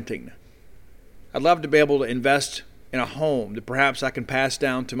wheel of renting. I'd love to be able to invest in a home that perhaps I can pass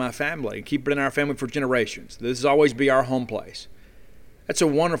down to my family and keep it in our family for generations. This will always be our home place. That's a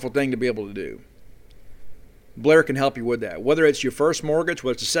wonderful thing to be able to do. Blair can help you with that. Whether it's your first mortgage,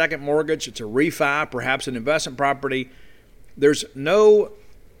 whether it's a second mortgage, it's a refi, perhaps an investment property, there's no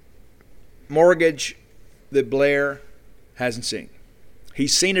mortgage that Blair hasn't seen.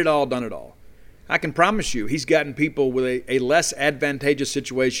 He's seen it all, done it all. I can promise you he's gotten people with a less advantageous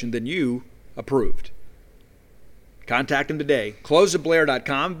situation than you approved. Contact him today.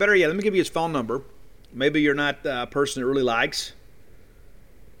 CloseWithBlair.com. Better yet, let me give you his phone number. Maybe you're not a person that really likes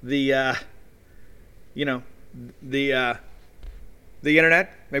the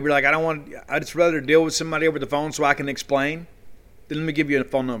internet. Maybe you're like, I'd just rather deal with somebody over the phone so I can explain. Then let me give you a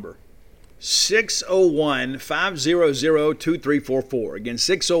phone number. 601-500-2344. Again,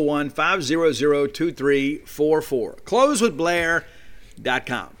 601-500-2344.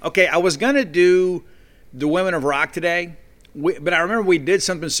 CloseWithBlair.com. Okay, I was going to do the Women of Rock today, but I remember we did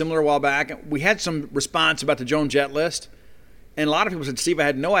something similar a while back. We had some response about the Joan Jett list, and a lot of people said, Steve, I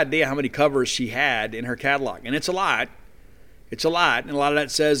had no idea how many covers she had in her catalog. And it's a lot. It's a lot. And a lot of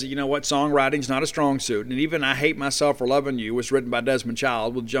that says, you know what, songwriting's not a strong suit. And even I Hate Myself for Loving You was written by Desmond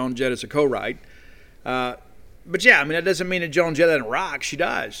Child with Joan Jett as a co-write. But yeah, I mean, that doesn't mean that Joan Jett doesn't rock. She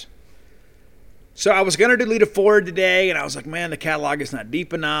does. So I was going to do Lita Ford today, and I was like, man, the catalog is not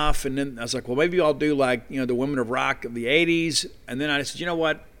deep enough. And then I was like, well, maybe I'll do like, the Women of Rock of the 80s. And then I said, you know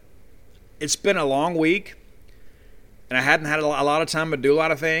what? It's been a long week. And I hadn't had a lot of time to do a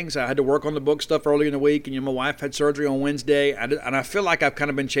lot of things. I had to work on the book stuff earlier in the week. And my wife had surgery on Wednesday. And I feel like I've kind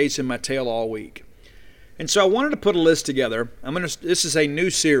of been chasing my tail all week. And so I wanted to put a list together. This is a new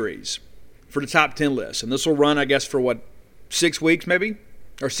series for the top 10 list. And this will run, I guess, for 6 weeks maybe?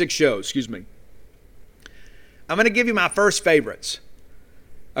 Or 6 shows, excuse me. I'm going to give you my first favorites.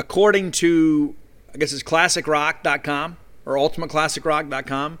 According to, I guess it's ClassicRock.com or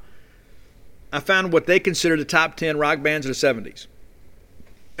UltimateClassicRock.com. I found what they consider the top 10 rock bands of the 70s.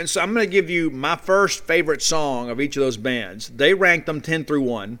 And so I'm going to give you my first favorite song of each of those bands. They ranked them 10 through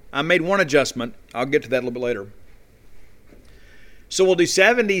 1. I made one adjustment. I'll get to that a little bit later. So we'll do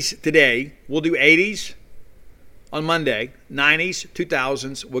 70s today. We'll do 80s on Monday, 90s,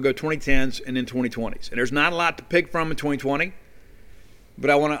 2000s. We'll go 2010s and then 2020s. And there's not a lot to pick from in 2020. But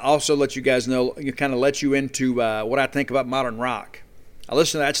I want to also let you guys know, kind of let you into what I think about modern rock. I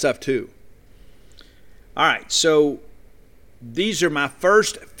listen to that stuff too. All right, so these are my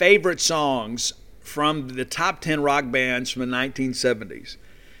first favorite songs from the top 10 rock bands from the 1970s.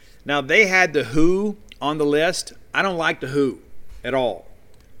 Now, they had The Who on the list. I don't like The Who at all.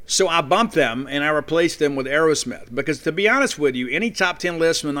 So I bumped them and I replaced them with Aerosmith. Because to be honest with you, any top 10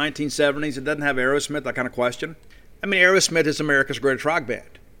 list from the 1970s that doesn't have Aerosmith, I kind of question. I mean, Aerosmith is America's greatest rock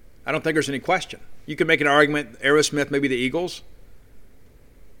band. I don't think there's any question. You could make an argument, Aerosmith, maybe the Eagles.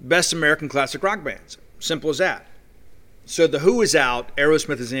 Best American classic rock bands. Simple as that. So The Who is out,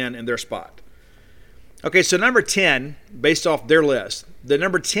 Aerosmith is in their spot. Okay, so number 10, based off their list, the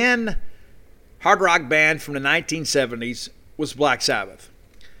number 10 hard rock band from the 1970s was Black Sabbath.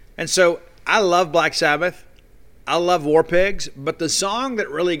 And so I love Black Sabbath. I love War Pigs, but the song that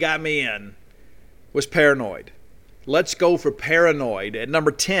really got me in was Paranoid. Let's go for Paranoid at number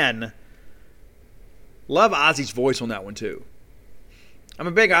 10. Love Ozzy's voice on that one too. I'm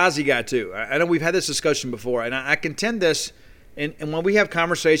a big Ozzy guy too. I know we've had this discussion before, and I contend this, and when we have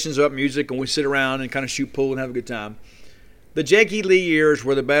conversations about music and we sit around and kind of shoot pool and have a good time, the Jake E. Lee years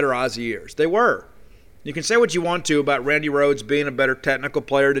were the better Ozzy years. They were. You can say what you want to about Randy Rhoads being a better technical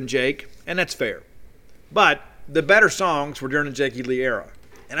player than Jake, and that's fair. But the better songs were during the Jakey Lee era.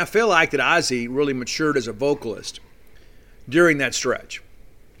 And I feel like that Ozzy really matured as a vocalist during that stretch.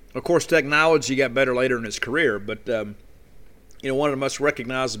 Of course, technology got better later in his career, but one of the most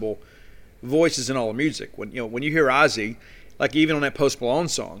recognizable voices in all of music. When you hear Ozzy, like even on that Post Malone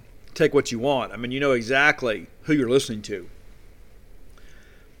song, Take What You Want, I mean, you know exactly who you're listening to.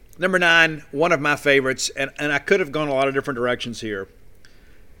 Number 9, one of my favorites, and I could have gone a lot of different directions here.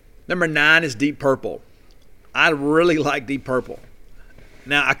 Number 9 is Deep Purple. I really like Deep Purple.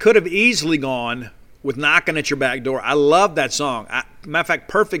 Now, I could have easily gone with Knocking at Your Back Door. I love that song. Matter of fact,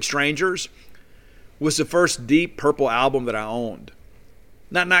 Perfect Strangers was the first Deep Purple album that I owned.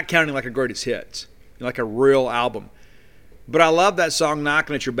 Not counting like a greatest hits, like a real album. But I love that song,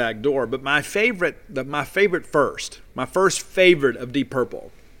 Knocking at Your Back Door. But my first favorite of Deep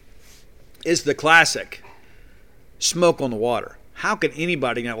Purple is the classic Smoke on the Water. How can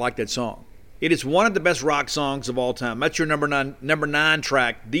anybody not like that song? It is one of the best rock songs of all time. That's your number nine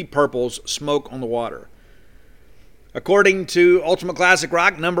track, Deep Purple's Smoke on the Water. According to Ultimate Classic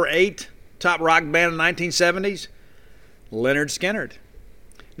Rock, number 8 top rock band in the 1970s, Lynyrd Skynyrd.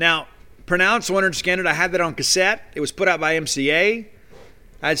 Now, pronounced Lynyrd Skynyrd, I had that on cassette. It was put out by MCA.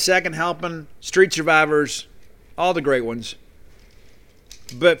 I had Second Helping, Street Survivors, all the great ones.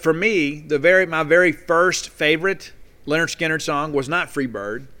 But for me, my very first favorite Lynyrd Skynyrd song was not Free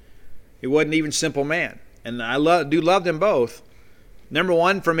Bird. It wasn't even Simple Man. And I do love them both. Number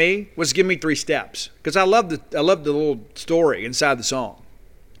 1 for me was Give Me 3 Steps. Because I love the little story inside the song.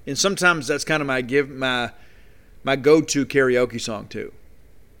 And sometimes that's kind of my go-to karaoke song too.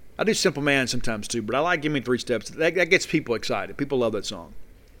 I do Simple Man sometimes too, but I like Give Me 3 Steps. That gets people excited. People love that song.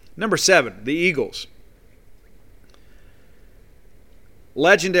 Number 7, the Eagles.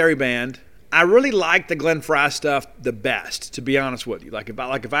 Legendary band. I really like the Glenn Frey stuff the best, to be honest with you.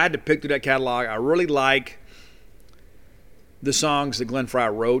 If I had to pick through that catalog, I really like the songs that Glenn Frey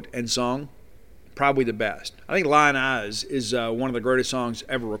wrote and sung. Probably the best. I think Lion Eyes is one of the greatest songs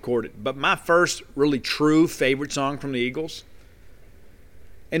ever recorded. But my first really true favorite song from the Eagles,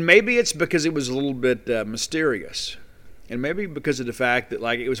 and maybe it's because it was a little bit mysterious, and maybe because of the fact that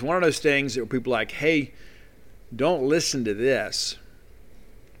it was one of those things that were people like, hey, don't listen to this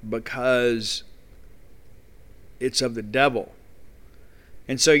because it's of the devil.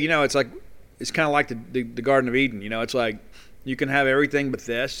 And so, it's kind of like the Garden of Eden. It's like you can have everything but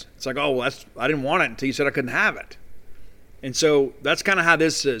this. It's like, oh, well, I didn't want it until you said I couldn't have it. And so that's kind of how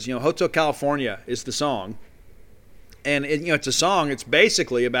this is. Hotel California is the song. And it's a song. It's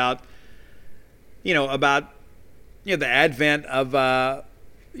basically about the advent of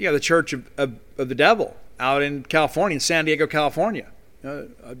the Church of the Devil out in California, in San Diego, California.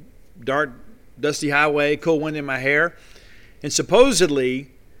 A dark, dusty highway, cool wind in my hair, and supposedly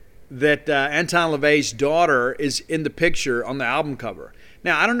that Anton LaVey's daughter is in the picture on the album cover.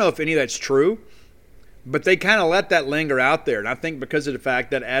 Now, I don't know if any of that's true, but they kind of let that linger out there, and I think because of the fact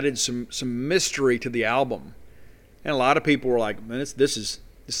that added some mystery to the album. And a lot of people were like, man, this is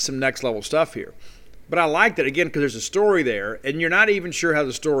some next level stuff here. But I liked it, again, because there's a story there, and you're not even sure how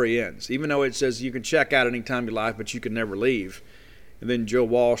the story ends, even though it says you can check out anytime you like, but you can never leave. And then Joe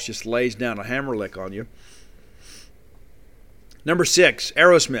Walsh just lays down a hammer lick on you. Number 6,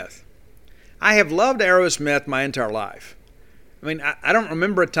 Aerosmith. I have loved Aerosmith my entire life. I mean, I don't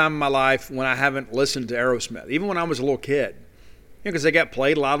remember a time in my life when I haven't listened to Aerosmith, even when I was a little kid. Because they got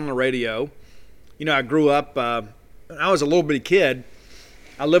played a lot on the radio. I grew up, when I was a little bitty kid,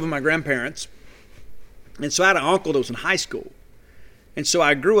 I lived with my grandparents. And so I had an uncle that was in high school. And so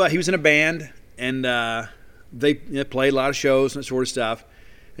I grew up, he was in a band, and they played a lot of shows and that sort of stuff.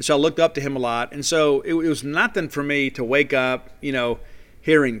 And so I looked up to him a lot. And so it was nothing for me to wake up,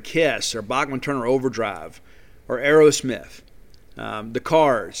 hearing Kiss or Bachman Turner Overdrive or Aerosmith, the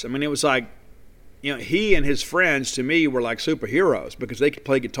Cars. I mean, it was like, he and his friends to me were like superheroes because they could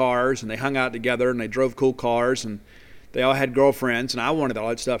play guitars and they hung out together and they drove cool cars and they all had girlfriends, and I wanted all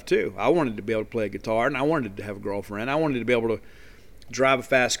that stuff too. I wanted to be able to play a guitar, and I wanted to have a girlfriend. I wanted to be able to drive a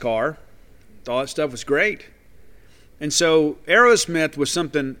fast car. All that stuff was great. And so Aerosmith was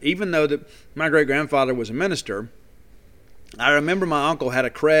something, even though that my great-grandfather was a minister, I remember my uncle had a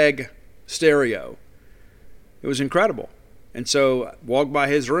Craig stereo. It was incredible. And so I walked by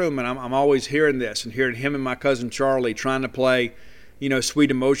his room, and I'm always hearing this and hearing him and my cousin Charlie trying to play, Sweet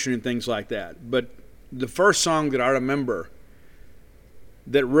Emotion and things like that. But the first song that I remember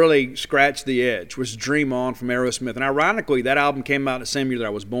that really scratched the edge was Dream On from Aerosmith. And ironically, that album came out the same year that I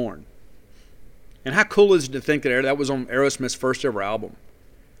was born. And how cool is it to think that was on Aerosmith's first ever album?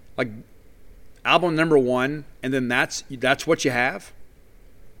 album number one, and then that's what you have?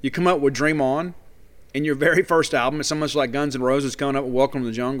 You come up with Dream On, and your very first album, it's almost like Guns N' Roses coming up with Welcome to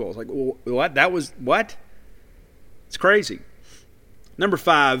the Jungle. It's like, what? That was, what? It's crazy. Number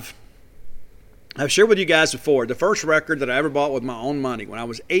 5, I've shared with you guys before, the first record that I ever bought with my own money when I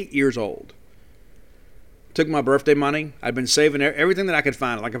was 8 years old. Took my birthday money. I'd been saving everything that I could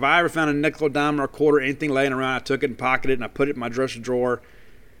find. Like if I ever found a nickel, a dime, or a quarter, anything laying around, I took it and pocketed it, and I put it in my dresser drawer.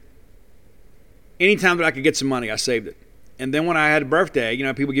 Anytime that I could get some money, I saved it. And then when I had a birthday,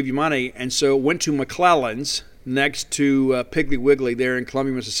 people give you money, and so went to McClellan's next to Piggly Wiggly there in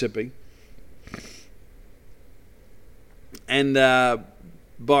Columbia, Mississippi, and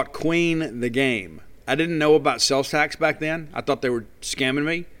bought Queen the Game. I didn't know about sales tax back then. I thought they were scamming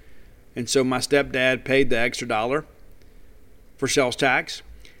me. And so my stepdad paid the extra $1 for sales tax.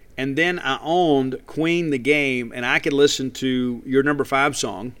 And then I owned Queen the Game, and I could listen to your number 5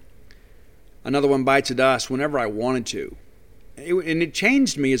 song, Another One Bites the Dust, whenever I wanted to. And it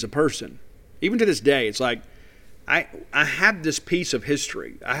changed me as a person. Even to this day, it's like I have this piece of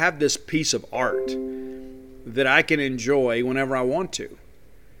history. I have this piece of art that I can enjoy whenever I want to.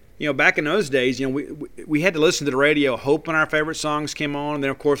 Back in those days, we had to listen to the radio hoping our favorite songs came on. And then,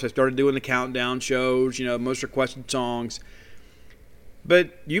 of course, I started doing the countdown shows, most requested songs.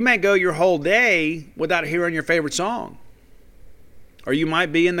 But you may go your whole day without hearing your favorite song. Or you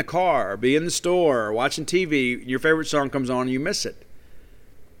might be in the car, or be in the store, or watching TV, and your favorite song comes on and you miss it.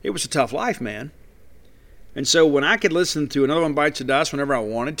 It was a tough life, man. And so when I could listen to Another One Bites the Dust whenever I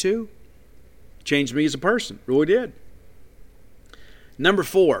wanted to, it changed me as a person. It really did. Number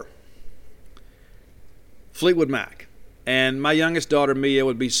 4, Fleetwood Mac. And my youngest daughter, Mia,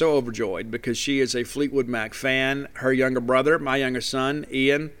 would be so overjoyed because she is a Fleetwood Mac fan. Her younger brother, my younger son,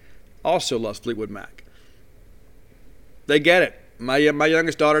 Ian, also loves Fleetwood Mac. They get it. My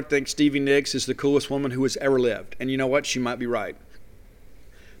youngest daughter thinks Stevie Nicks is the coolest woman who has ever lived. And you know what? She might be right.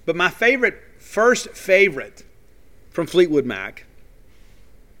 But my first favorite from Fleetwood Mac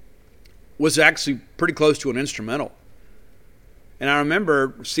was actually pretty close to an instrumental. And I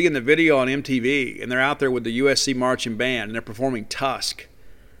remember seeing the video on MTV, and they're out there with the USC Marching Band, and they're performing Tusk.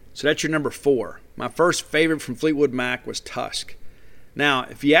 So that's your number 4. My first favorite from Fleetwood Mac was Tusk. Now,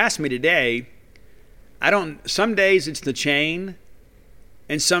 if you ask me today, some days it's The Chain,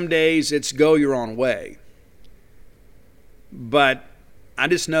 and some days it's Go Your Own Way. But I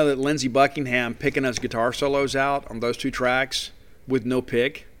just know that Lindsey Buckingham picking those guitar solos out on those 2 tracks with no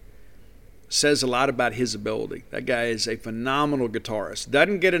pick says a lot about his ability. That guy is a phenomenal guitarist.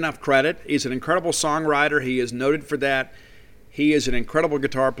 Doesn't get enough credit. He's an incredible songwriter. He is noted for that. He is an incredible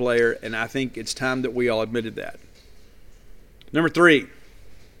guitar player, and I think it's time that we all admitted that. Number 3,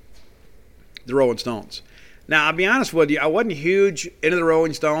 the Rolling Stones. Now, I'll be honest with you, I wasn't huge into the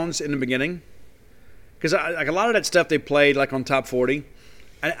Rolling Stones in the beginning because like a lot of that stuff they played like on Top 40,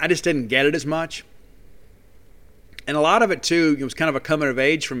 I just didn't get it as much. And a lot of it, too, it was kind of a coming of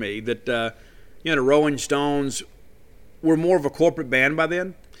age for me that, the Rolling Stones were more of a corporate band by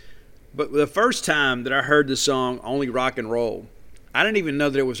then. But the first time that I heard the song Only Rock and Roll, I didn't even know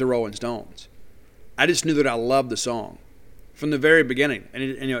that it was the Rolling Stones. I just knew that I loved the song from the very beginning. And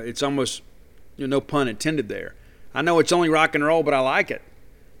it's almost, no pun intended there. I know it's only rock and roll, but I like it.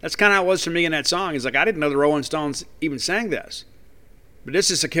 That's kind of how it was for me in that song. It's like I didn't know the Rolling Stones even sang this. But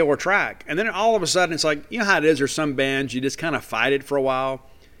this is a killer track. And then all of a sudden, it's like, how it is. There's some bands, you just kind of fight it for a while.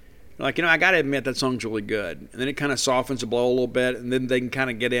 Like, I got to admit that song's really good. And then it kind of softens the blow a little bit, and then they can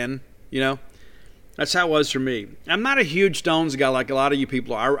kind of get in, That's how it was for me. I'm not a huge Stones guy like a lot of you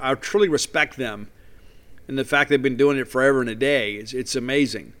people are. I truly respect them. And the fact they've been doing it forever and a day, it's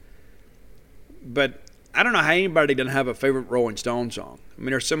amazing. But I don't know how anybody doesn't have a favorite Rolling Stones song. I mean,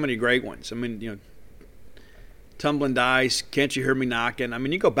 there's so many great ones. I mean, Tumbling Dice, Can't You Hear Me Knocking. I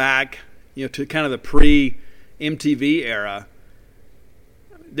mean, you go back, to kind of the pre-MTV era.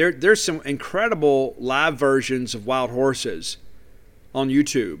 There's some incredible live versions of Wild Horses on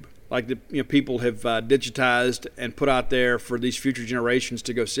YouTube, like the people have digitized and put out there for these future generations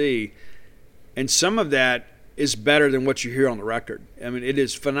to go see. And some of that is better than what you hear on the record. I mean, it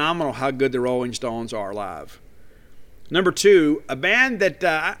is phenomenal how good the Rolling Stones are live. Number 2, a band that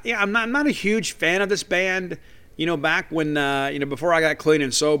I'm not a huge fan of this band. Back when, before I got clean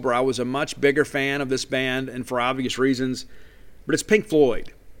and sober, I was a much bigger fan of this band, and for obvious reasons. But it's Pink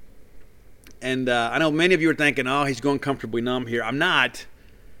Floyd. And I know many of you are thinking, oh, he's going comfortably numb here. I'm not,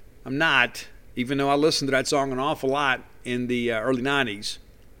 even though I listened to that song an awful lot in the early 90s.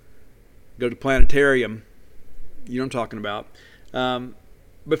 Go to Planetarium. You know what I'm talking about.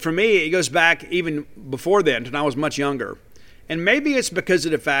 But for me, it goes back even before then, when I was much younger. And maybe it's because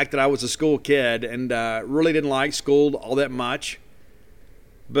of the fact that I was a school kid and really didn't like school all that much.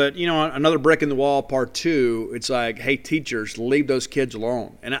 But, another brick in the wall, part 2, it's like, hey, teachers, leave those kids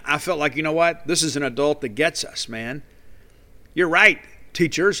alone. And I felt like, you know what? This is an adult that gets us, man. You're right,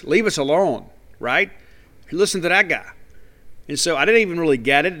 teachers. Leave us alone, right? Listen to that guy. And so I didn't even really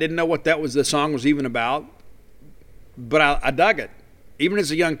get it. Didn't know what the song was even about. But I dug it. Even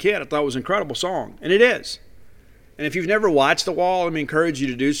as a young kid, I thought it was an incredible song. And it is. And if you've never watched The Wall, let me encourage you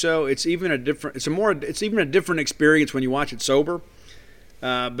to do so. It's even a different experience when you watch it sober.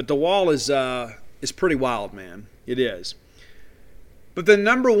 But The Wall is pretty wild, man. It is. But the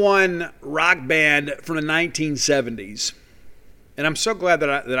number one rock band from the 1970s, and I'm so glad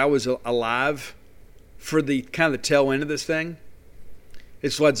that I was alive for the kind of the tail end of this thing,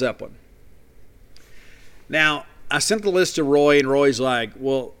 it's Led Zeppelin. Now, I sent the list to Roy, and Roy's like,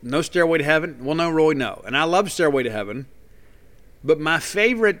 well, no Stairway to Heaven? Well, no, Roy, no. And I love Stairway to Heaven. But my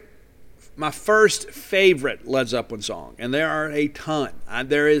first favorite Led Zeppelin song, and there are a ton.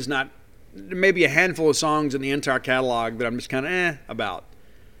 There may be a handful of songs in the entire catalog that I'm just kind of about.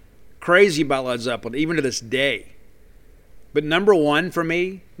 Crazy about Led Zeppelin, even to this day. But number one for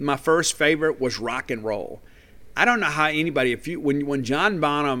me, my first favorite was Rock and Roll. I don't know how anybody, when John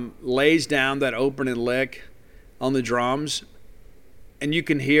Bonham lays down that opening lick on the drums, and you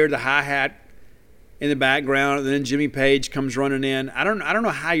can hear the hi-hat in the background, and then Jimmy Page comes running in. I don't know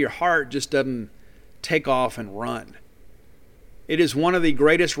how your heart just doesn't take off and run. It is one of the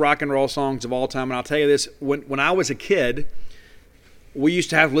greatest rock and roll songs of all time, and I'll tell you this: when I was a kid, we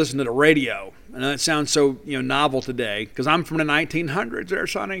used to have to listen to the radio. I know that sounds so novel today because I'm from the 1900s, there,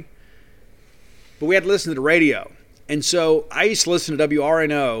 Sonny. But we had to listen to the radio, and so I used to listen to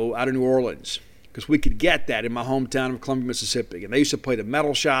WRNO out of New Orleans because we could get that in my hometown of Columbia, Mississippi, and they used to play the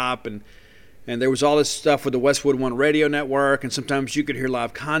Metal Shop and there was all this stuff with the Westwood One radio network, and sometimes you could hear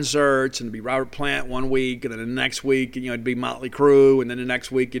live concerts, and it'd be Robert Plant one week, and then the next week, it'd be Motley Crue, and then the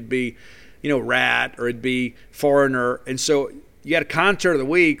next week it'd be, Rat, or it'd be Foreigner. And so you had a concert of the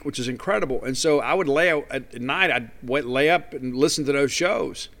week, which is incredible. And so I would at night, I'd lay up and listen to those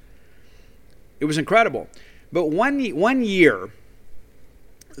shows. It was incredible. But one year,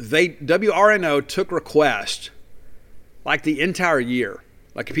 WRNO took requests like the entire year.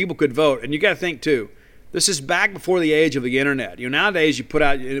 Like people could vote. And you got to think, too, this is back before the age of the internet. Nowadays you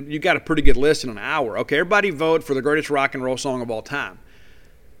got a pretty good list in an hour. Okay, everybody vote for the greatest rock and roll song of all time.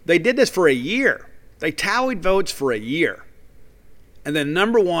 They did this for a year. They tallied votes for a year. And the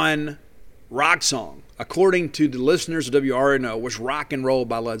number one rock song, according to the listeners of WRNO, was Rock and Roll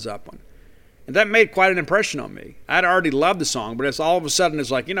by Led Zeppelin. And that made quite an impression on me. I'd already loved the song, but it's all of a sudden it's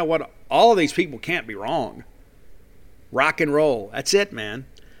like, you know what? All of these people can't be wrong. Rock and roll. That's it, man.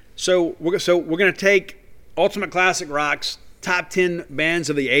 So we're going to take Ultimate Classic Rock's top 10 bands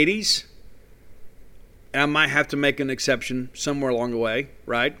of the 80s. And I might have to make an exception somewhere along the way,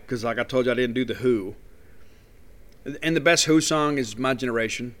 right? Because like I told you, I didn't do The Who. And the best Who song is My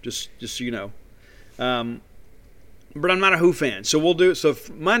Generation, just so you know. But I'm not a Who fan. So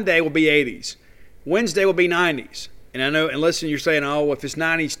Monday will be 80s. Wednesday will be 90s. And I know, and listen, you're saying, oh, if it's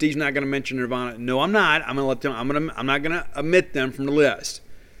 90s, Steve's not going to mention Nirvana. No, I'm not. I'm not going to omit them from the list.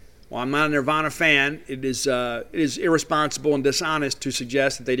 Well, I'm not a Nirvana fan. It is irresponsible and dishonest to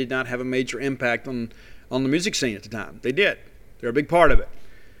suggest that they did not have a major impact on the music scene at the time. They did. They're a big part of it.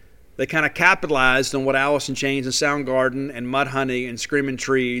 They kind of capitalized on what Alice in Chains and Soundgarden and Mudhoney and Screaming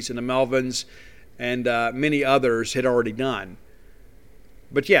Trees and the Melvins and many others had already done.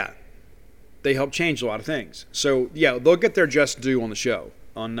 But yeah, they helped change a lot of things. So yeah, they'll get their just due on the show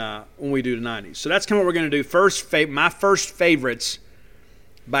when we do the 90s. So that's kind of what we're going to do. My first favorites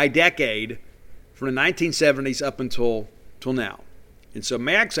by decade from the 1970s up until now. And so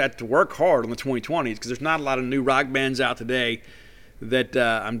Max had to work hard on the 2020s because there's not a lot of new rock bands out today that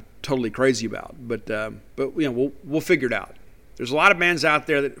I'm totally crazy about. But we'll figure it out. There's a lot of bands out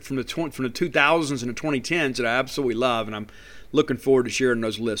there that from the 2000s and the 2010s that I absolutely love, and I'm looking forward to sharing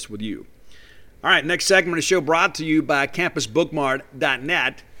those lists with you. All right, next segment of the show brought to you by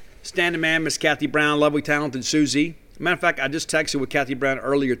CampusBookmart.net. Standing man, Miss Kathy Brown, lovely, talented Susie. Matter of fact, I just texted with Kathy Brown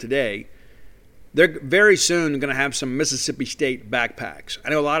earlier today. They're very soon going to have some Mississippi State backpacks. I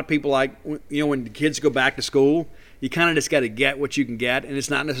know a lot of people like, when the kids go back to school, you kind of just got to get what you can get, and it's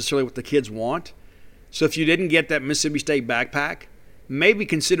not necessarily what the kids want. So if you didn't get that Mississippi State backpack, maybe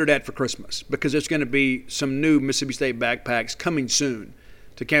consider that for Christmas because there's going to be some new Mississippi State backpacks coming soon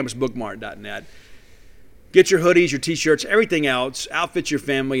to CampusBookmart.net. Get your hoodies, your T-shirts, everything else. Outfit your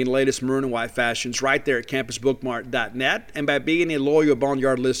family in the latest maroon and white fashions right there at CampusBookmart.net. And by being a loyal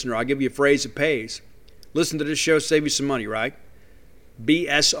Boneyard listener, I'll give you a phrase that pays. listen to this show, save you some money, right?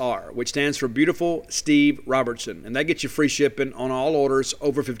 BSR, which stands for Beautiful Steve Robertson. And that gets you free shipping on all orders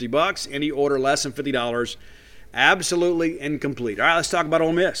over $50. Any order less than $50, absolutely incomplete. All right, let's talk about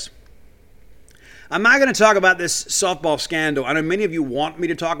Ole Miss. I'm not going to talk about this softball scandal. I know many of you want me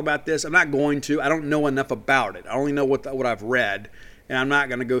to talk about this. I'm not going to. I don't know enough about it. I only know what I've read, and I'm not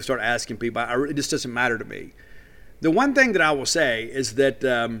going to go start asking people. It just doesn't matter to me. The one thing that I will say is that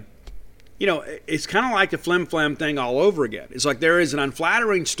it's kind of like the flim-flam thing all over again. It's like there is an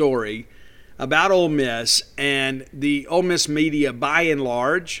unflattering story about Ole Miss, and the Ole Miss media, by and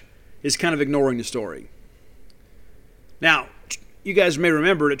large, is kind of ignoring the story. Now, you guys may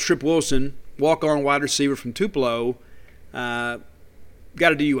remember that Trip Wilson, walk-on wide receiver from Tupelo, got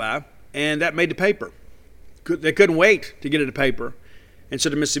a DUI, and that made the paper. They couldn't wait to get it to paper, and so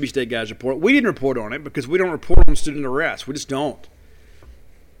the Mississippi State guys report. We didn't report on it because we don't report on student arrests. We just don't.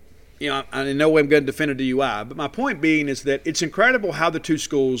 I in no way I'm going to defend a DUI, but my point being is that it's incredible how the two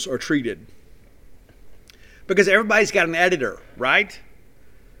schools are treated. Because everybody's got an editor, right?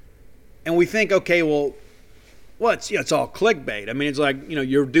 And we think, okay, well, it's all clickbait. I mean, it's like,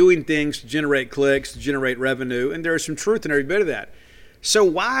 you're doing things to generate clicks, to generate revenue, and there's some truth in every bit of that. So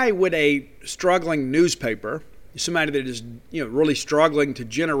why would a struggling newspaper, somebody that is, really struggling to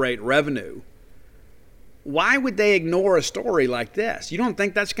generate revenue, why would they ignore a story like this? You don't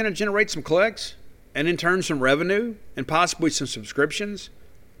think that's going to generate some clicks and in turn some revenue and possibly some subscriptions?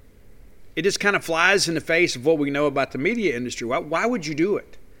 It just kind of flies in the face of what we know about the media industry. Why would you do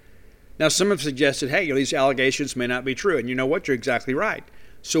it? Now, some have suggested, hey, these allegations may not be true. And you know what? You're exactly right.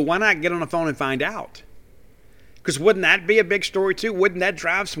 So why not get on the phone and find out? Because wouldn't that be a big story too? Wouldn't that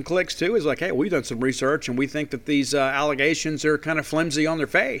drive some clicks too? It's like, hey, we've done some research and we think that these allegations are kind of flimsy on their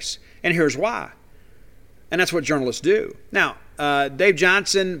face. And here's why. And that's what journalists do. Now, Dave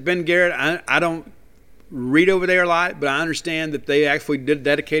Johnson, Ben Garrett, I don't read over there a lot, but I understand that they actually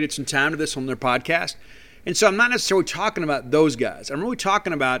dedicated some time to this on their podcast. And so I'm not necessarily talking about those guys. I'm really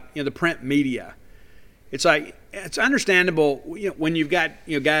talking about the print media. It's like, it's understandable when you've got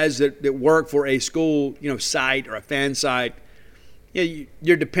guys that work for a school site or a fan site.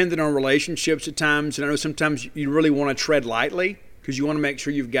 You're dependent on relationships at times, and I know sometimes you really want to tread lightly because you want to make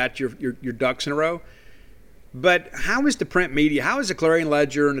sure you've got your ducks in a row. But how is the print media, how is the Clarion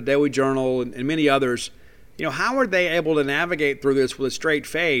Ledger and the Daily Journal and many others, how are they able to navigate through this with a straight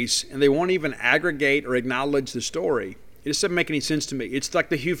face and they won't even aggregate or acknowledge the story? It just doesn't make any sense to me. It's like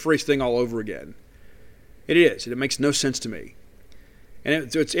the Hugh Freeze thing all over again. It is. It makes no sense to me.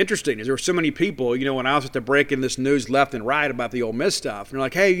 And it's interesting. There were so many people, when I was at the breaking this news left and right about the Ole Miss stuff, and they're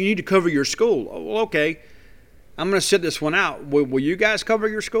like, hey, you need to cover your school. Oh, well, okay. I'm going to sit this one out. Will you guys cover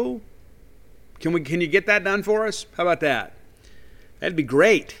your school? Can you get that done for us? How about that? That'd be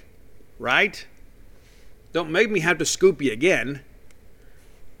great, right? Don't make me have to scoop you again,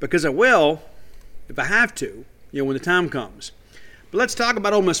 because I will if I have to, when the time comes. But let's talk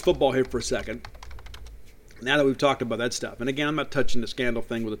about Ole Miss football here for a second, now that we've talked about that stuff. And again, I'm not touching the scandal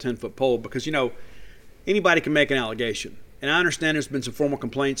thing with a 10-foot pole because, anybody can make an allegation. And I understand there's been some formal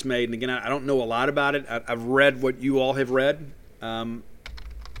complaints made. And again, I don't know a lot about it. I've read what you all have read.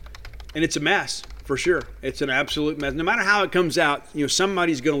 And it's a mess, for sure. It's an absolute mess. No matter how it comes out,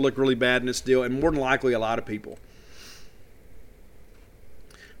 somebody's going to look really bad in this deal, and more than likely a lot of people.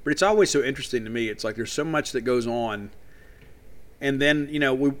 But it's always so interesting to me. It's like there's so much that goes on. And then,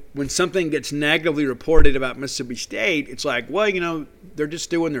 when something gets negatively reported about Mississippi State, it's like, well, they're just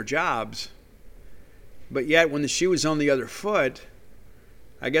doing their jobs. But yet, when the shoe is on the other foot,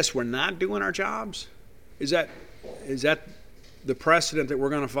 I guess we're not doing our jobs? Is that the precedent that we're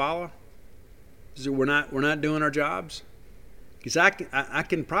going to follow? We're not doing our jobs? Because I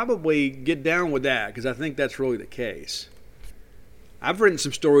can probably get down with that because I think that's really the case. I've written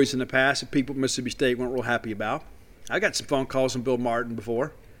some stories in the past that people at Mississippi State weren't real happy about. I got some phone calls from Bill Martin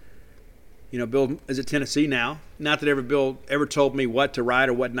before. Bill is at Tennessee now. Not that Bill ever told me what to write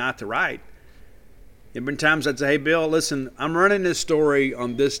or what not to write. There have been times I'd say, hey, Bill, listen, I'm running this story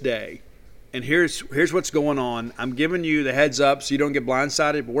on this day. And here's what's going on. I'm giving you the heads up so you don't get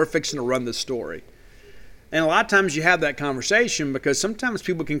blindsided, but we're fixing to run this story. And a lot of times you have that conversation because sometimes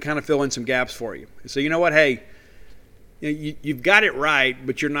people can kind of fill in some gaps for you. So you know what, hey, you've got it right,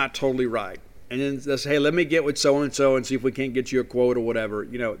 but you're not totally right. And then they'll say, hey, let me get with so-and-so and see if we can't get you a quote or whatever.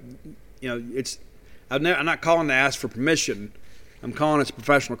 I'm not calling to ask for permission. I'm calling it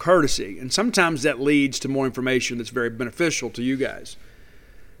professional courtesy. And sometimes that leads to more information that's very beneficial to you guys.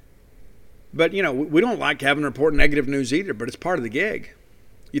 But, we don't like having to report negative news either, but it's part of the gig.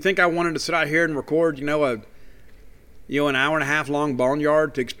 You think I wanted to sit out here and record, a an hour and a half long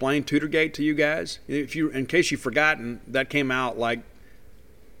barnyard to explain Tutorgate to you guys. In case you've forgotten, that came out like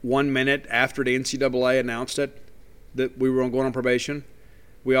 1 minute after the NCAA announced it, that we were going on probation.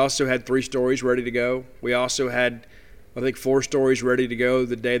 We also had 3 stories ready to go. We also had, I think, 4 stories ready to go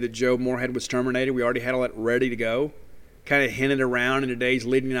the day that Joe Moorhead was terminated. We already had all that ready to go. Kind of hinted around in the days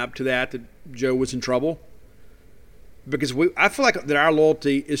leading up to that Joe was in trouble. Because I feel like that our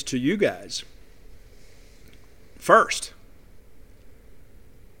loyalty is to you guys first.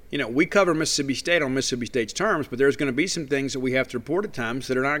 We cover Mississippi State on Mississippi State's terms, but there's going to be some things that we have to report at times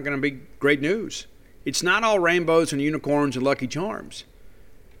that are not going to be great news. It's not all rainbows and unicorns and Lucky Charms.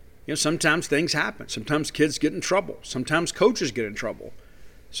 Sometimes things happen. Sometimes kids get in trouble. Sometimes coaches get in trouble.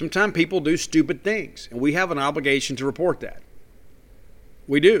 Sometimes people do stupid things, and we have an obligation to report that.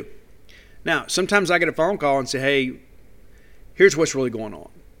 We do. Now, sometimes I get a phone call and say, hey, here's what's really going on.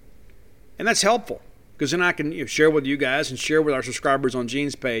 And that's helpful, because then I can share with you guys and share with our subscribers on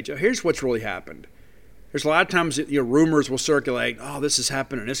Gene's page, here's what's really happened. There's a lot of times that rumors will circulate, this is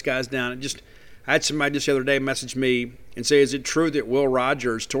happening, this guy's down. I had somebody just the other day message me and say, is it true that Will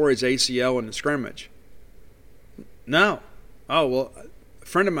Rogers tore his ACL in the scrimmage? No. Oh, well, a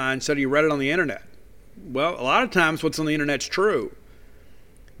friend of mine said he read it on the internet. Well, a lot of times what's on the internet's true.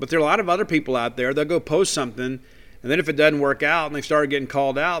 But there are a lot of other people out there, they'll go post something, and then if it doesn't work out and they start getting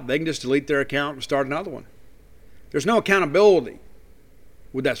called out, they can just delete their account and start another one. There's no accountability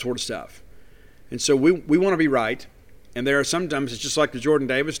with that sort of stuff. And so we want to be right. And there are sometimes, it's just like the Jordan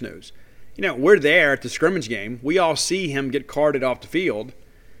Davis news. We're there at the scrimmage game. We all see him get carted off the field.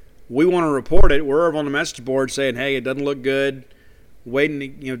 We want to report it. We're over on the message board saying, hey, it doesn't look good.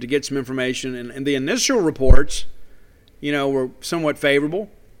 Waiting to get some information. And the initial reports, were somewhat favorable.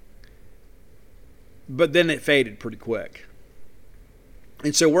 But then it faded pretty quick.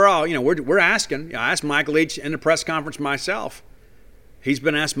 And so we're all, we're asking. I asked Mike Leach in the press conference myself. He's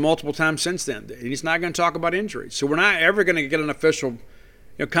been asked multiple times since then. He's not going to talk about injuries. So we're not ever going to get an official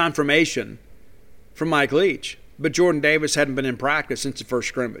confirmation from Mike Leach. But Jordan Davis hadn't been in practice since the first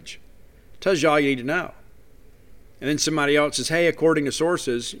scrimmage. Tells you all you need to know. And then somebody else says, hey, according to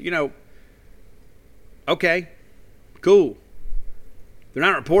sources, okay, cool. They're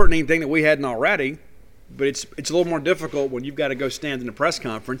not reporting anything that we hadn't already, but it's a little more difficult when you've got to go stand in a press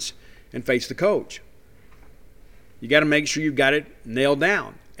conference and face the coach. You got to make sure you've got it nailed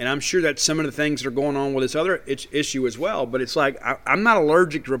down. And I'm sure that some of the things that are going on with this other issue as well, but it's like I'm not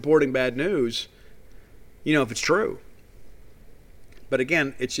allergic to reporting bad news, if it's true. But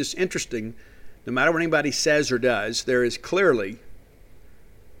again, it's just interesting. No matter what anybody says or does, there is clearly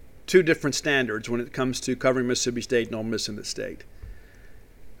 2 different standards when it comes to covering Mississippi State and Ole Miss in the state.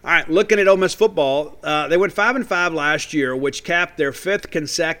 All right, looking at Ole Miss football, they went 5-5 last year, which capped their 5th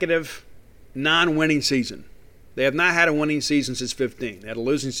consecutive non-winning season. They have not had a winning season since 15. They had a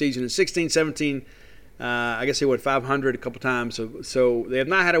losing season in 16, 17. I guess they went 500 a couple times. So they have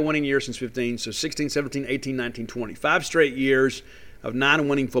not had a winning year since 15. So 16, 17, 18, 19, 20. 5 straight years of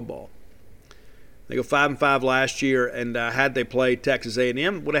non-winning football. They go 5-5 last year, and had they played Texas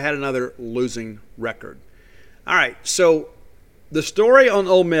A&M, would have had another losing record. All right, so the story on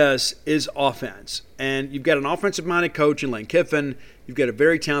Ole Miss is offense. And you've got an offensive-minded coach in Lane Kiffin. You've got a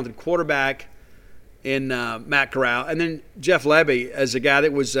very talented quarterback in Matt Corral. And then Jeff Lebby as a guy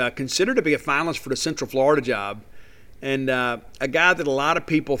that was considered to be a finalist for the Central Florida job, and a guy that a lot of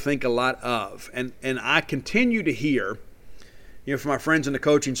people think a lot of. And I continue to hear, from our friends in the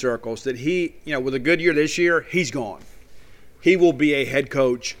coaching circles that he, with a good year this year, he's gone. He will be a head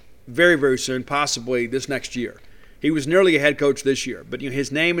coach very, very soon, possibly this next year. He was nearly a head coach this year, but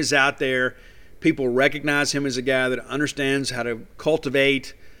his name is out there. People recognize him as a guy that understands how to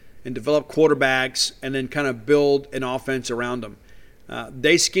cultivate and develop quarterbacks and then kind of build an offense around them.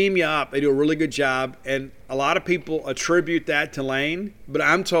 They scheme you up. They do a really good job, and a lot of people attribute that to Lane, but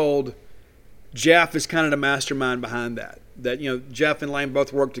I'm told Jeff is kind of the mastermind behind that. That Jeff and Lane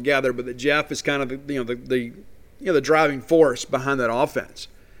both work together, but that Jeff is kind of the driving force behind that offense.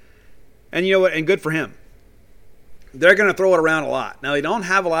 And you know what? And good for him. They're going to throw it around a lot. Now, they don't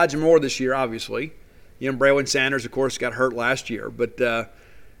have Elijah Moore this year, obviously. Braylon Sanders, of course, got hurt last year. But, they're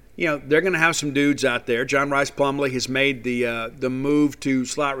going to have some dudes out there. John Rice Plumlee has made the move to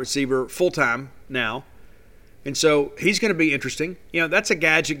slot receiver full-time now. And so he's going to be interesting. That's a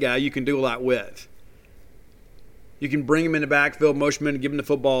gadget guy you can do a lot with. You can bring him in the backfield, motion him in, give him the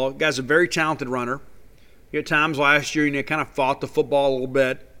football. The guy's a very talented runner. At times last year, kind of fought the football a little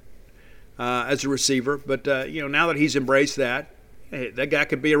bit. As a receiver, but now that he's embraced that, hey, that guy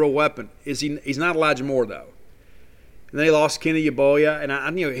could be a real weapon. He's not Elijah Moore though. And then they lost Kenny Yeboah,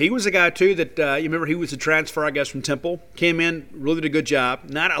 and he was a guy too that you remember he was a transfer, I guess, from Temple. Came in, really did a good job.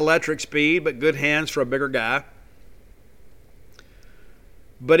 Not electric speed, but good hands for a bigger guy.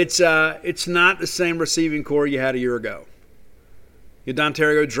 But it's not the same receiving core you had a year ago.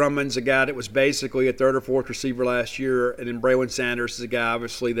 Dontario Drummond's a guy that was basically a third or fourth receiver last year, and then Braylon Sanders is a guy,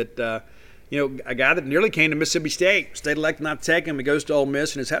 obviously, that a guy that nearly came to Mississippi State. State elected not to take him. He goes to Ole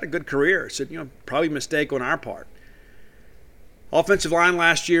Miss and has had a good career. So probably a mistake on our part. Offensive line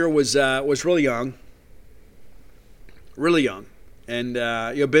last year was really young, and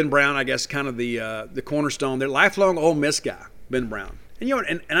Ben Brown, I guess, kind of the cornerstone. They're lifelong Ole Miss guy, Ben Brown,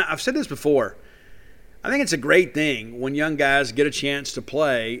 and I've said this before. I think it's a great thing when young guys get a chance to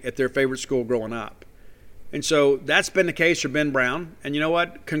play at their favorite school growing up, and so that's been the case for Ben Brown. And you know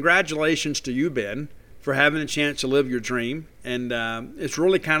what? Congratulations to you, Ben, for having a chance to live your dream. And it's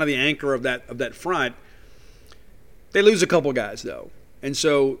really kind of the anchor of that front. They lose a couple guys, though. And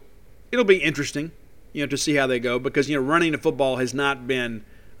so it'll be interesting, to see how they go because, running the football has not been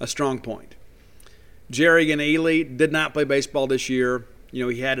a strong point. Jerry and Ely did not play baseball this year.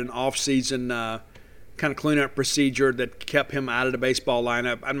 He had an off-season kind of cleanup procedure that kept him out of the baseball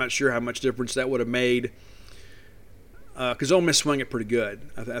lineup. I'm not sure how much difference that would have made because Ole Miss swung it pretty good.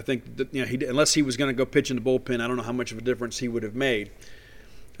 I think that, unless he was going to go pitch in the bullpen, I don't know how much of a difference he would have made.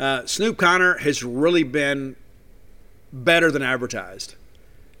 Snoop Conner has really been better than advertised.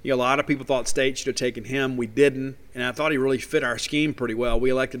 A lot of people thought State should have taken him. We didn't, and I thought he really fit our scheme pretty well. We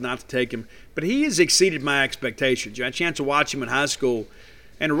elected not to take him, but he has exceeded my expectations. I had a chance to watch him in high school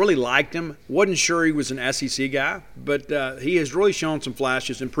and really liked him. Wasn't sure he was an SEC guy, but he has really shown some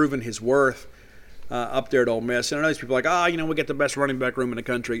flashes and proven his worth up there at Ole Miss. And I know these people are like, we get the best running back room in the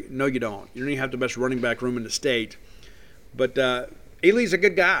country. No, you don't. You don't even have the best running back room in the state. But Ely's a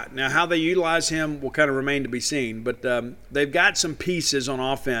good guy. Now, how they utilize him will kind of remain to be seen. But they've got some pieces on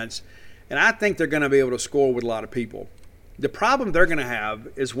offense, and I think they're going to be able to score with a lot of people. The problem they're going to have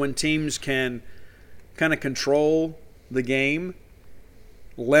is when teams can kind of control the game,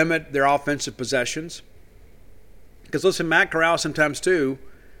 limit their offensive possessions. Because, listen, Matt Corral sometimes, too,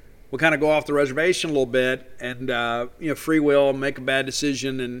 will kind of go off the reservation a little bit and, free will, make a bad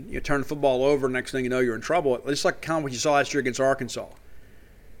decision, and turn the football over. Next thing you know, you're in trouble. It's like kind of what you saw last year against Arkansas.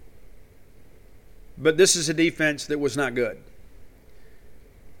 But this is a defense that was not good.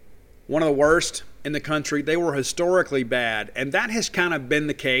 One of the worst in the country. They were historically bad, and that has kind of been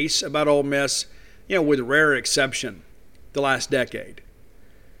the case about Ole Miss, with rare exception, the last decade.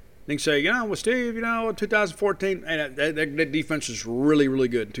 You can say, well, Steve, 2014, their defense was really, really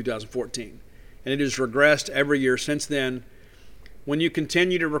good in 2014. And it has regressed every year since then. When you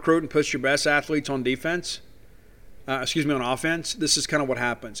continue to recruit and push your best athletes on on offense, this is kind of what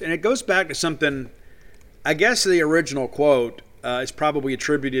happens. And it goes back to something, I guess the original quote is probably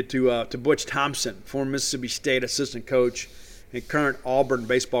attributed to Butch Thompson, former Mississippi State assistant coach and current Auburn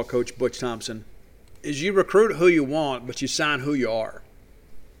baseball coach Butch Thompson, is you recruit who you want, but you sign who you are.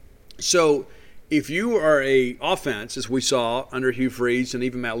 So if you are a offense, as we saw under Hugh Freeze and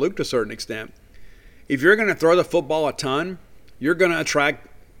even Matt Luke to a certain extent, if you're going to throw the football a ton, you're going to attract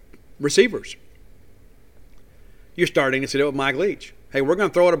receivers. You're starting to see it with Mike Leach. Hey, we're going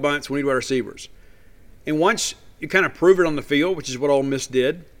to throw it a bunch, so we need wide receivers. And once you kind of prove it on the field, which is what Ole Miss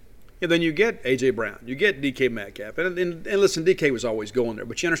did, and then you get A.J. Brown, you get DK Metcalf. And listen, DK was always going there,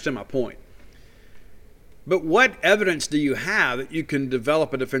 but you understand my point. But what evidence do you have that you can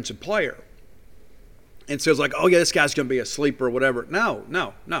develop a defensive player? And so it's like, this guy's going to be a sleeper or whatever.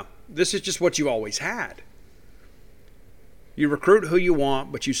 No. This is just what you always had. You recruit who you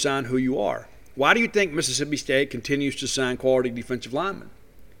want, but you sign who you are. Why do you think Mississippi State continues to sign quality defensive linemen?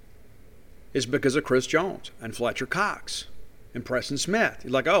 It's because of Chris Jones and Fletcher Cox and Preston Smith.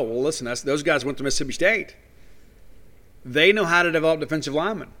 You're like, listen, those guys went to Mississippi State. They know how to develop defensive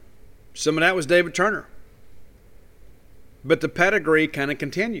linemen. Some of that was David Turner. But the pedigree kind of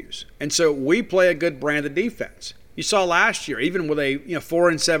continues. And so we play a good brand of defense. You saw last year, even with a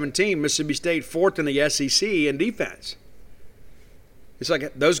 4-17, Mississippi State fourth in the SEC in defense. It's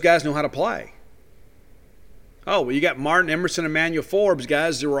like those guys know how to play. You got Martin Emerson and Emmanuel Forbes,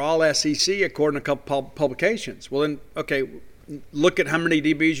 guys that were all SEC according to a couple publications. Well, then, okay, look at how many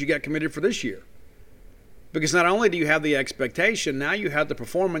DBs you got committed for this year. Because not only do you have the expectation, now you have the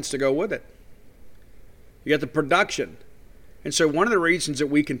performance to go with it. You got the production. And so one of the reasons that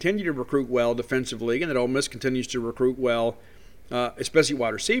we continue to recruit well defensively and that Ole Miss continues to recruit well, especially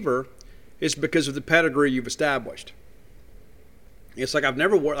wide receiver, is because of the pedigree you've established. It's like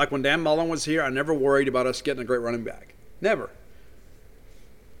like when Dan Mullen was here, I never worried about us getting a great running back. Never.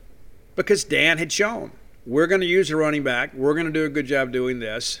 Because Dan had shown. we're going to use a running back. We're going to do a good job doing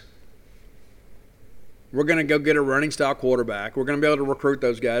this. We're going to go get a running-style quarterback. We're going to be able to recruit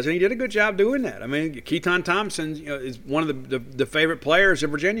those guys. And he did a good job doing that. I mean, Keaton Thompson is one of the favorite players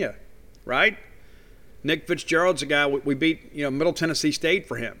in Virginia, right? Nick Fitzgerald's a guy we beat, Middle Tennessee State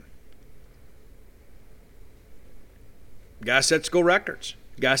for him. Guy set school records.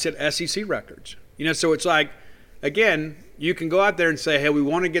 Guy set SEC records. So it's like, again, you can go out there and say, hey, we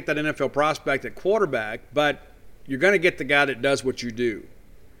want to get that NFL prospect at quarterback, but you're going to get the guy that does what you do.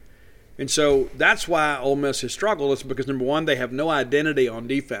 And so that's why Ole Miss has struggled. It's because, number one, they have no identity on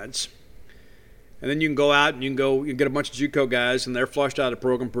defense. And then you can go out and you get a bunch of JUCO guys, and they're flushed out of the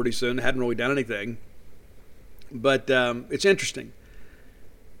program pretty soon. They hadn't really done anything. But it's interesting.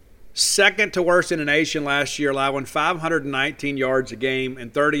 Second to worst in the nation last year, allowing 519 yards a game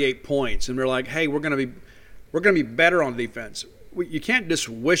and 38 points. And we're like, hey, we're going to be better on defense. You can't just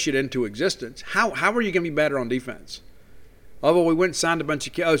wish it into existence. How are you going to be better on defense? Although we went and signed a bunch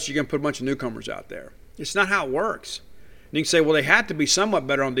of kids, you're going to put a bunch of newcomers out there. It's not how it works. And you can say, well, they had to be somewhat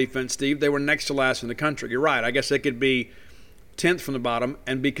better on defense, Steve. They were next to last in the country. You're right. I guess they could be 10th from the bottom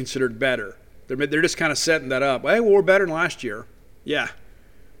and be considered better. They're just kind of setting that up. Hey, well, we're better than last year. Yeah.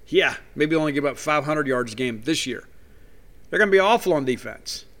 Maybe only give up 500 yards a game this year. They're going to be awful on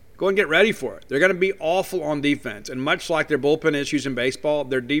defense. Go and get ready for it. They're going to be awful on defense. And much like their bullpen issues in baseball,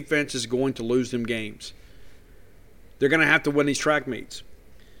 their defense is going to lose them games. They're going to have to win these track meets.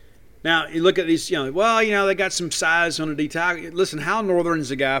 Now, you look at these, they got some size on the D tackle. Listen, Hal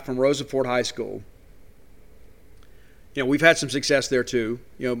Northern's a guy from Rosa Ford High School. We've had some success there too.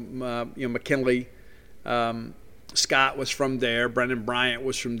 McKinley, Scott was from there. Brendan Bryant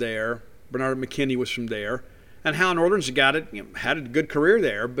was from there. Bernard McKinney was from there. And Hal Northern's a guy that had a good career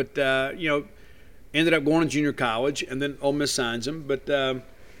there, but ended up going to junior college, and then Ole Miss signs him. But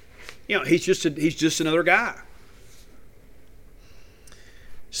he's just another guy.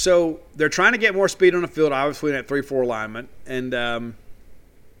 So they're trying to get more speed on the field, obviously, in that 3-4 alignment. And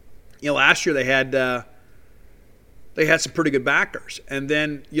last year they had some pretty good backers, and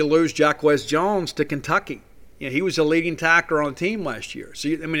then you lose Jacquez Jones to Kentucky. He was a leading tackler on the team last year. So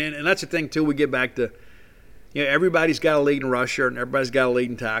and that's the thing too. We get back to, everybody's got a leading rusher and everybody's got a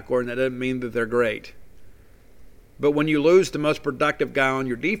leading tackler, and that doesn't mean that they're great. But when you lose the most productive guy on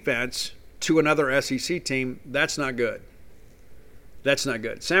your defense to another SEC team, that's not good. That's not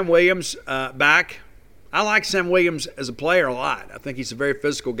good. Sam Williams back. I like Sam Williams as a player a lot. I think he's a very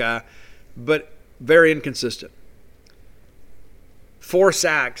physical guy, but very inconsistent. 4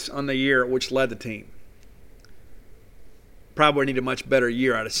 sacks on the year, which led the team. Probably need a much better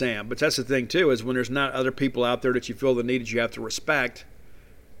year out of Sam. But that's the thing, too, is when there's not other people out there that you feel the need that you have to respect,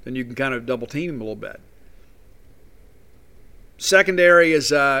 then you can kind of double team him a little bit. Secondary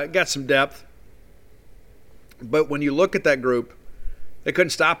has got some depth. But when you look at that group, they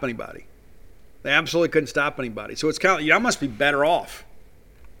couldn't stop anybody. They absolutely couldn't stop anybody. So it's kind of, I must be better off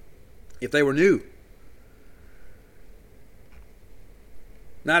if they were new.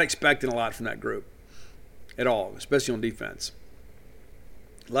 Not expecting a lot from that group at all, especially on defense.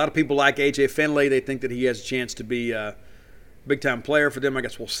 A lot of people like A.J. Finley. They think that he has a chance to be a big-time player for them. I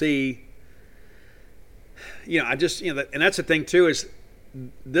guess we'll see. And that's the thing too, is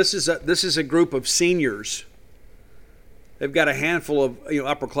this is a group of seniors. They've got a handful of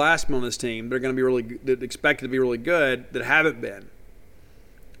upperclassmen on this team. They're going to be expected to be really good that haven't been.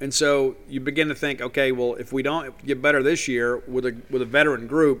 And so you begin to think, okay, well, if we don't get better this year with a veteran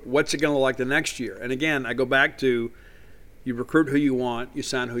group, what's it going to look like the next year? And again, I go back to you recruit who you want, you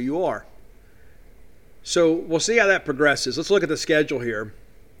sign who you are. So we'll see how that progresses. Let's look at the schedule here.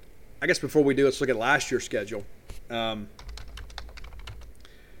 I guess before we do, let's look at last year's schedule. Because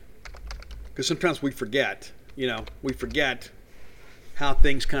sometimes we forget. We forget how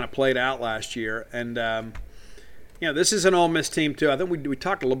things kind of played out last year. And, this is an Ole Miss team, too. I think we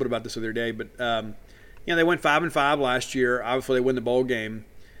talked a little bit about this the other day. But, they went 5-5 last year. Obviously, they win the bowl game.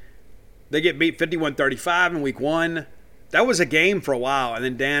 They get beat 51-35 in week 1. That was a game for a while, and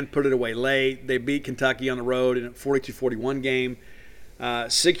then Dan put it away late. They beat Kentucky on the road in a 42-41 game.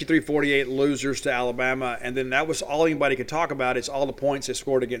 63-48 losers to Alabama. And then that was all anybody could talk about. It's all the points they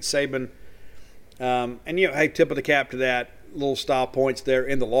scored against Saban. Hey, tip of the cap to that. Little style points there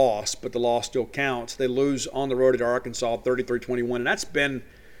in the loss, but the loss still counts. They lose on the road at Arkansas 33-21, and that's been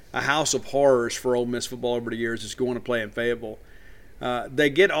a house of horrors for Ole Miss football over the years. It's going to play in Fayetteville. They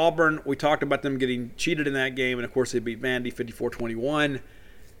get Auburn. We talked about them getting cheated in that game, and, of course, they beat Vandy 54-21.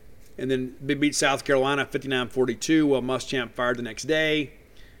 And then they beat South Carolina 59-42 while Muschamp fired the next day.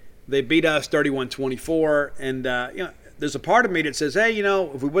 They beat us 31-24, and, there's a part of me that says, hey,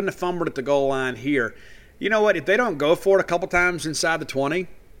 if we wouldn't have fumbled at the goal line here. You know what? If they don't go for it a couple times inside the 20,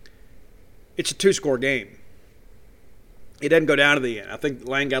 it's a 2-score game. It doesn't go down to the end. I think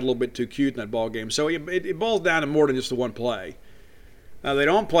Lane got a little bit too cute in that ball game. So it boils down to more than just the one play. They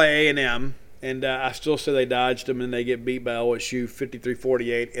don't play A&M, and I still say they dodged them, and they get beat by LSU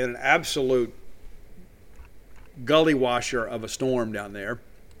 53-48 in an absolute gully washer of a storm down there.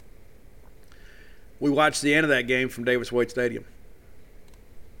 We watched the end of that game from Davis Wade Stadium.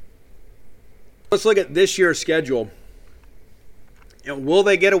 Let's look at this year's schedule. And will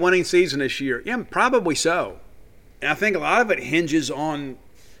they get a winning season this year? Yeah, probably so. And I think a lot of it hinges on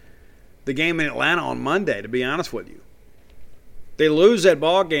the game in Atlanta on Monday, to be honest with you. They lose that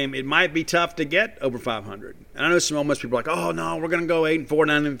ball game, it might be tough to get over 500. And I know some Ole Miss people are like, oh, no, we're going to go 8-4,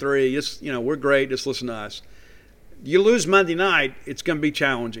 9-3. Just, we're great. Just listen to us. You lose Monday night, it's going to be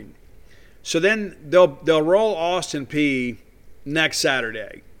challenging. So then they'll roll Austin Peay next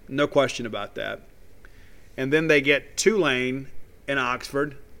Saturday. No question about that. And then they get Tulane in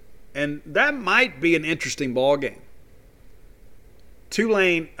Oxford. And that might be an interesting ball game.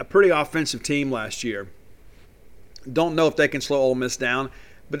 Tulane, a pretty offensive team last year. Don't know if they can slow Ole Miss down,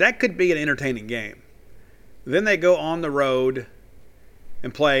 but that could be an entertaining game. Then they go on the road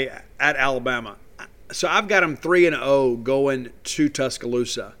and play at Alabama. So I've got them 3-0 going to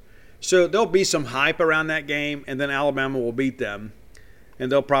Tuscaloosa. So there'll be some hype around that game, and then Alabama will beat them,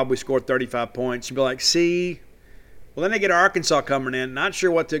 and they'll probably score 35 points. You'll be like, see? Well, then they get Arkansas coming in. Not sure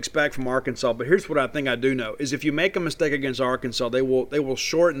what to expect from Arkansas, but here's what I think I do know, is if you make a mistake against Arkansas, they will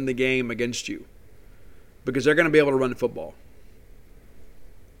shorten the game against you because they're going to be able to run the football.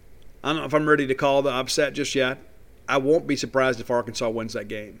 I don't know if I'm ready to call the upset just yet. I won't be surprised if Arkansas wins that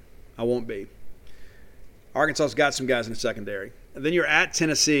game. I won't be. Arkansas's got some guys in the secondary. And then you're at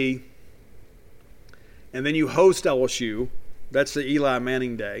Tennessee, and then you host LSU. That's the Eli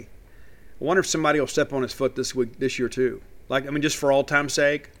Manning day. I wonder if somebody will step on his foot this year too. Just for all time's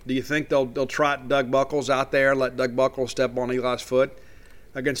sake, do you think they'll trot Doug Buckles out there and let Doug Buckles step on Eli's foot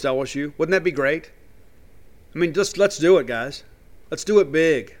against LSU? Wouldn't that be great? Just let's do it, guys. Let's do it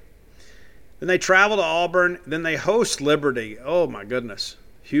big. Then they travel to Auburn. Then they host Liberty. Oh, my goodness.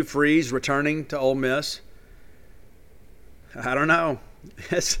 Hugh Freeze returning to Ole Miss. I don't know.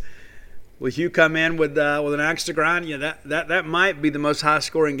 Will Hugh come in with an axe to grind? Yeah, that might be the most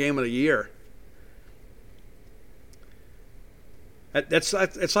high-scoring game of the year.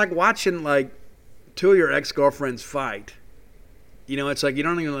 It's like watching two of your ex-girlfriends fight. It's like you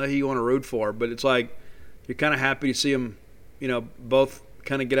don't even know who you want to root for, but it's like you're kind of happy to see them, both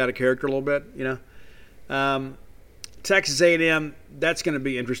kind of get out of character a little bit. Texas A&M, that's going to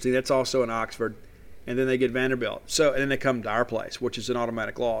be interesting. That's also in Oxford. And then they get Vanderbilt. And then they come to our place, which is an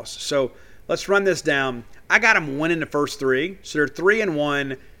automatic loss. So let's run this down. I got them winning the first three. So they're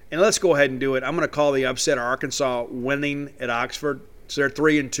 3-1. And let's go ahead and do it. I'm going to call the upset Arkansas winning at Oxford. So they're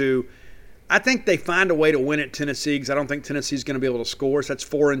 3-2. I think they find a way to win at Tennessee because I don't think Tennessee's going to be able to score. So that's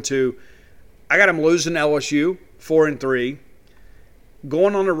 4-2. I got them losing LSU, 4-3.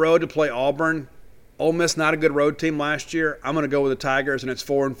 Going on the road to play Auburn. Ole Miss, not a good road team last year. I'm going to go with the Tigers, and it's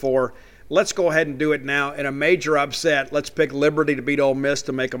 4-4. Let's go ahead and do it now. In a major upset, let's pick Liberty to beat Ole Miss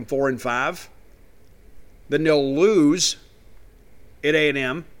to make them 4-5. Then they'll lose at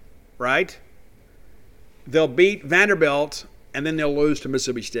A&M, right? They'll beat Vanderbilt, and then they'll lose to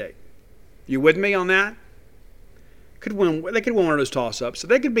Mississippi State. You with me on that? They could win one of those toss-ups. So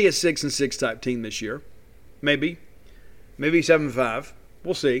they could be a 6-6 type team this year. Maybe 7-5.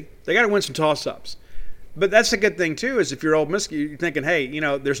 We'll see. They got to win some toss-ups. But that's a good thing, too, is if you're Ole Miss, you're thinking, hey,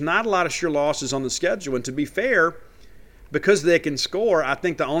 there's not a lot of sure losses on the schedule. And to be fair, because they can score, I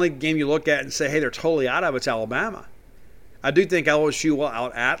think the only game you look at and say, hey, they're totally out of it's Alabama. I do think LSU will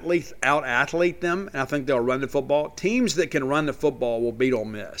out-athlete them, and I think they'll run the football. Teams that can run the football will beat Ole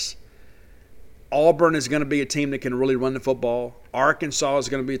Miss. Auburn is going to be a team that can really run the football. Arkansas is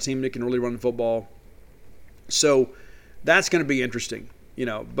going to be a team that can really run the football. So that's going to be interesting.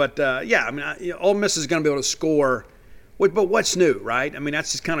 But Ole Miss is going to be able to score. But what's new, right?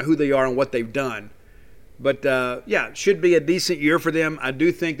 That's just kind of who they are and what they've done. But, it should be a decent year for them. I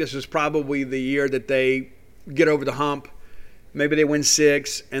do think this is probably the year that they get over the hump. Maybe they win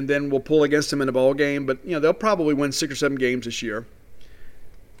 6, and then we'll pull against them in a bowl game. But, they'll probably win 6 or 7 games this year.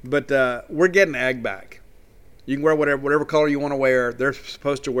 But we're getting Ag back. You can wear whatever color you want to wear. They're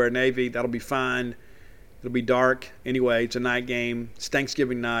supposed to wear navy. That'll be fine. It'll be dark anyway. It's a night game. It's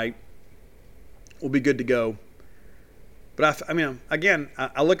Thanksgiving night. We'll be good to go. But,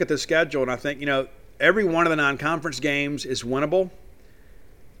 I look at the schedule and I think, every one of the non-conference games is winnable.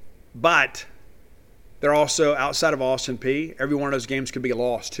 But they're also outside of Austin Peay. Every one of those games could be a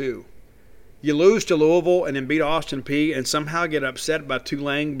loss too. You lose to Louisville and then beat Austin Peay and somehow get upset by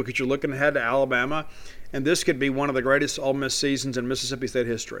Tulane because you're looking ahead to Alabama. And this could be one of the greatest Ole Miss seasons in Mississippi State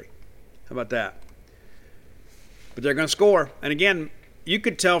history. How about that? But they're going to score. And again, you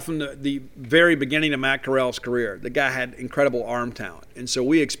could tell from the very beginning of Matt Corral's career, the guy had incredible arm talent. And so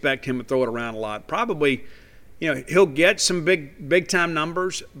we expect him to throw it around a lot. Probably, he'll get some big-time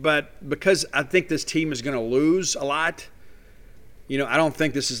numbers, but because I think this team is going to lose a lot, I don't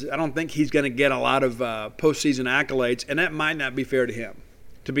think he's going to get a lot of postseason accolades, and that might not be fair to him,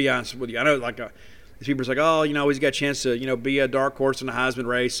 to be honest with you. I know people are like, he's got a chance to, be a dark horse in the Heisman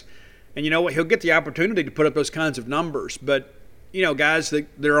race. And you know what? He'll get the opportunity to put up those kinds of numbers, but guys that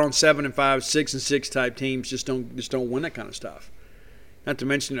they're on 7-5, 6-6 type teams just don't win that kind of stuff. Not to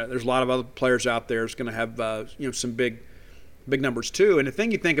mention there's a lot of other players out there that's going to have some big numbers too. And the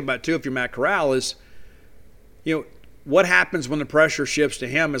thing you think about too, if you're Matt Corral, is what happens when the pressure shifts to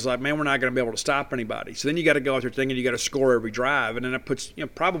him is like, man, we're not going to be able to stop anybody. So then you got to go out there thinking you got to score every drive, and then it puts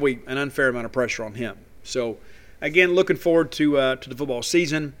probably an unfair amount of pressure on him. So again, looking forward to the football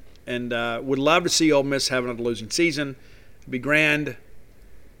season, and would love to see Ole Miss have another losing season. It'd be grand,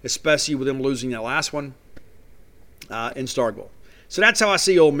 especially with them losing that last one in Starkville. So that's how I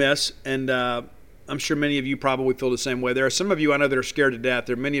see Ole Miss, and I'm sure many of you probably feel the same way. There are some of you I know that are scared to death.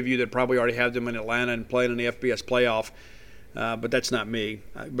 There are many of you that probably already have them in Atlanta and playing in the FBS playoff, but that's not me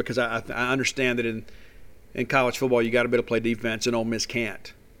because I understand that in college football you got to be able to play defense, and Ole Miss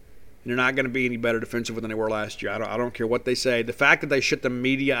can't. And they're not going to be any better defensively than they were last year. I don't care what they say. The fact that they shut the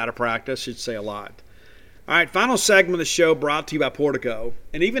media out of practice should say a lot. All right, final segment of the show brought to you by Portico.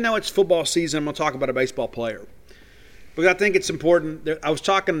 And even though it's football season, I'm going to talk about a baseball player. Because I think it's important. I was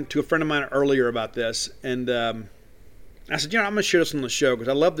talking to a friend of mine earlier about this, and I said, I'm going to share this on the show because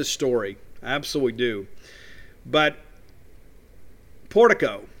I love this story. I absolutely do. But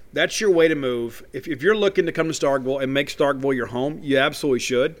Portico, that's your way to move. If you're looking to come to Starkville and make Starkville your home, you absolutely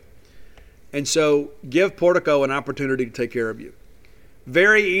should. And so give Portico an opportunity to take care of you.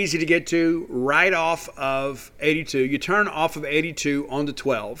 Very easy to get to, right off of 82. You turn off of 82 onto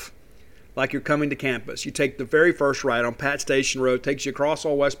 12. Like you're coming to campus. You take the very first right on Pat Station Road, takes you across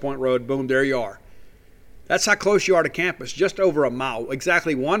Old West Point Road, boom, there you are. That's how close you are to campus, just over a mile,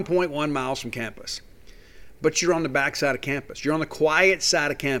 exactly 1.1 miles from campus. But you're on the back side of campus. You're on the quiet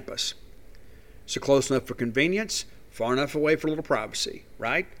side of campus. So close enough for convenience, far enough away for a little privacy,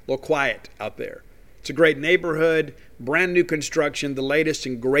 right? A little quiet out there. It's a great neighborhood, brand new construction, the latest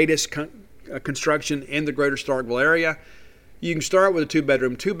and greatest construction in the greater Starkville area. You can start with a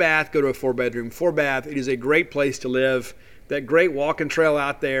 2-bedroom, 2-bath, go to a 4-bedroom, 4-bath. It is a great place to live. That great walking trail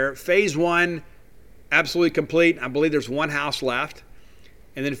out there. Phase 1, absolutely complete. I believe there's one house left.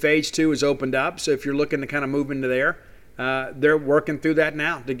 And then Phase 2 is opened up. So if you're looking to kind of move into there, they're working through that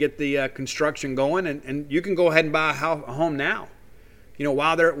now to get the construction going. And you can go ahead and buy a home now,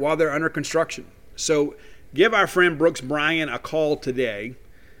 while they're under construction. So give our friend Brooks Bryan a call today.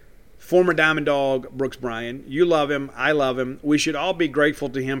 Former Diamond Dog, Brooks Bryan. You love him. I love him. We should all be grateful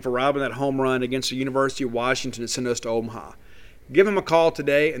to him for robbing that home run against the University of Washington and sending us to Omaha. Give him a call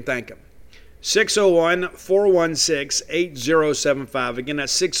today and thank him. 601-416-8075. Again,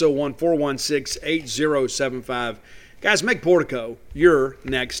 that's 601-416-8075. Guys, make Portico your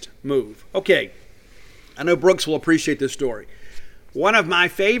next move. Okay, I know Brooks will appreciate this story. One of my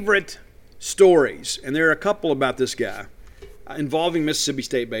favorite stories, and there are a couple about this guy, involving Mississippi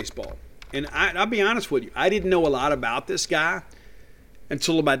State baseball. And I'll be honest with you, I didn't know a lot about this guy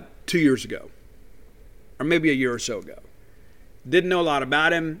until about 2 years ago, or maybe a year or so ago. Didn't know a lot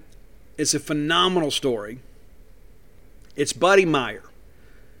about him. It's a phenomenal story. It's Buddy Meyer.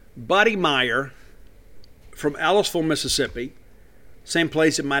 Buddy Meyer from Ellisville, Mississippi, same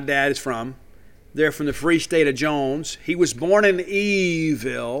place that my dad is from. They're from the Free State of Jones. He was born in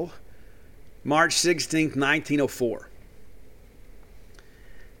Eville, March 16th, 1904.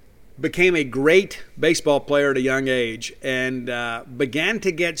 Became a great baseball player at a young age and began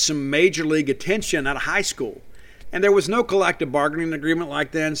to get some major league attention out of high school. And there was no collective bargaining agreement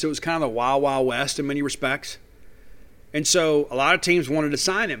like then, so it was kind of the wild, wild west in many respects. And so a lot of teams wanted to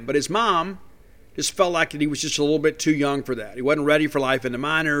sign him, but his mom just felt like that he was just a little bit too young for that. He wasn't ready for life in the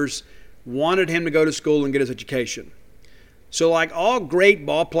minors, wanted him to go to school and get his education. So like all great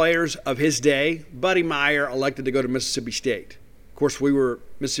ball players of his day, Buddy Meyer elected to go to Mississippi State. Of course, we were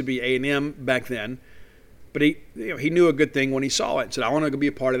Mississippi A&M back then, but he knew a good thing when he saw it and said, I want to be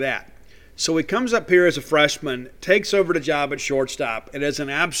a part of that. So he comes up here as a freshman, takes over the job at shortstop, and is an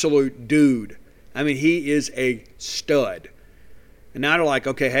absolute dude. I mean, he is a stud. And now they're like,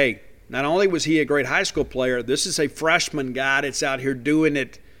 okay, hey, not only was he a great high school player, this is a freshman guy that's out here doing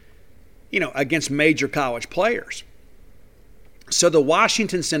it against major college players. So the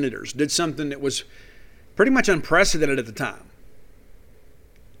Washington Senators did something that was pretty much unprecedented at the time.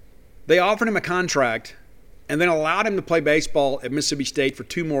 They offered him a contract and then allowed him to play baseball at Mississippi State for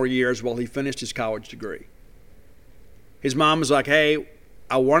 2 more years while he finished his college degree. His mom was like, hey,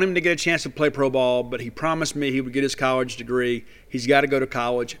 I want him to get a chance to play pro ball, but he promised me he would get his college degree. He's got to go to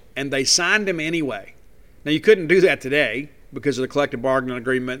college. And they signed him anyway. Now, you couldn't do that today because of the collective bargaining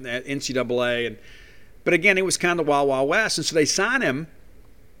agreement at NCAA. But again, it was kind of the Wild Wild West. And so they signed him,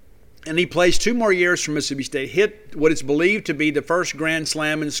 and he plays 2 more years for Mississippi State, hit what is believed to be the first grand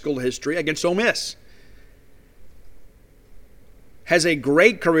slam in school history against Ole Miss. Has a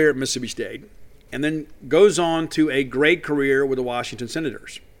great career at Mississippi State, and then goes on to a great career with the Washington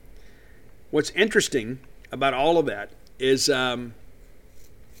Senators. What's interesting about all of that is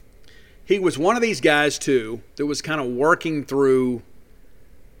he was one of these guys, too, that was kind of working through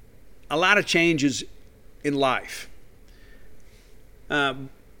a lot of changes in life.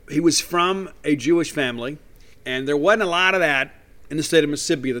 He was from a Jewish family, and there wasn't a lot of that in the state of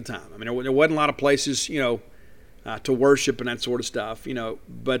Mississippi at the time. I mean, there wasn't a lot of places, to worship and that sort of stuff,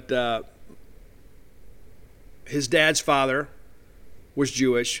 But his dad's father was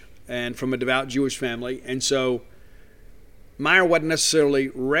Jewish and from a devout Jewish family, and so Meyer wasn't necessarily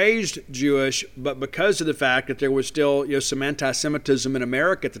raised Jewish, but because of the fact that there was still some anti-Semitism in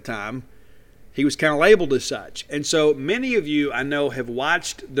America at the time, he was kind of labeled as such. And so many of you, I know, have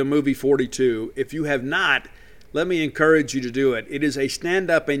watched the movie 42. If you have not, let me encourage you to do it. It is a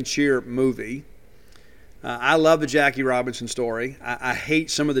stand-up and cheer movie. I love the Jackie Robinson story. I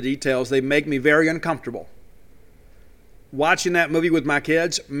hate some of the details. They make me very uncomfortable. Watching that movie with my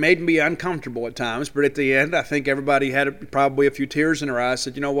kids made me uncomfortable at times, but at the end, I think everybody had probably a few tears in their eyes,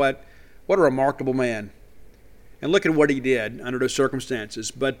 said, you know what a remarkable man. And look at what he did under those circumstances.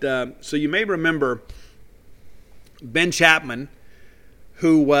 But so you may remember Ben Chapman,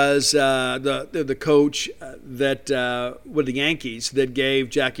 who was the coach that with the Yankees that gave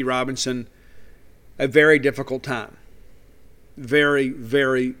Jackie Robinson a very difficult time. Very,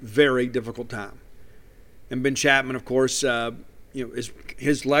 very, very difficult time. And Ben Chapman, of course,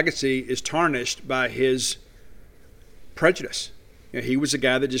 his legacy is tarnished by his prejudice. He was a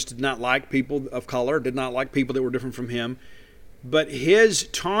guy that just did not like people of color, did not like people that were different from him. But his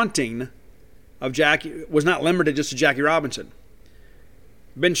taunting of Jackie was not limited just to Jackie Robinson.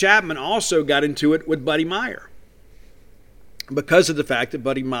 Ben Chapman also got into it with Buddy Meyer because of the fact that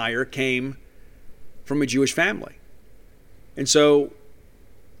Buddy Meyer came from a Jewish family. And so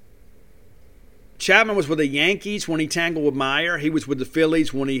Chapman was with the Yankees when he tangled with Meyer. He was with the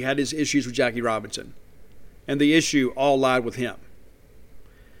Phillies when he had his issues with Jackie Robinson. And the issue all lied with him.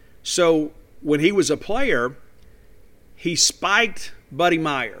 So when he was a player, he spiked Buddy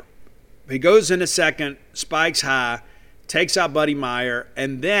Meyer. He goes into second, spikes high, takes out Buddy Meyer,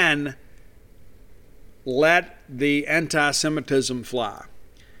 and then let the anti-Semitism fly.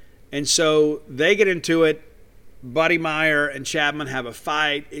 And so they get into it. Buddy Meyer and Chapman have a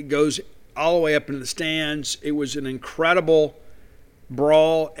fight. It goes all the way up into the stands. It was an incredible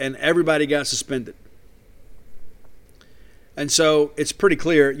brawl, and everybody got suspended. And so it's pretty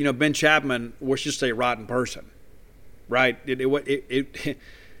clear, Ben Chapman was just a rotten person, right?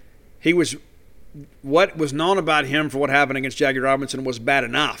 He was, what was known about him for what happened against Jackie Robinson was bad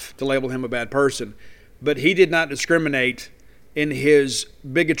enough to label him a bad person, but he did not discriminate in his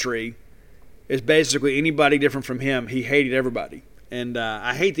bigotry as basically anybody different from him. He hated everybody. And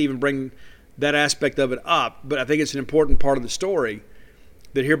I hate to even bring that aspect of it up, but I think it's an important part of the story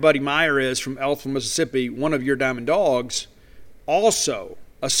that here Buddy Meyer is from Ellisville, Mississippi, one of your Diamond Dogs, also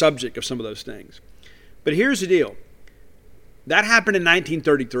a subject of some of those things. But here's the deal. That happened in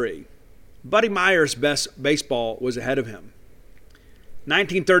 1933. Buddy Meyer's best baseball was ahead of him.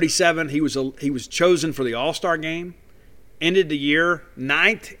 1937, he was chosen for the All-Star game, ended the year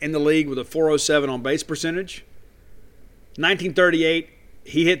 9th in the league with a .407 on base percentage. 1938,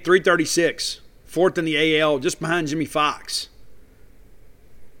 he hit .336, 4th in the AL, just behind Jimmy Foxx.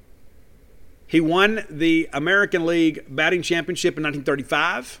 He won the American League batting championship in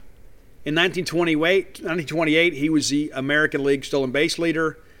 1935. In 1928, he was the American League stolen base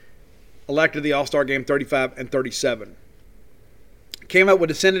leader, elected the All-Star game 35 and 37. Came up with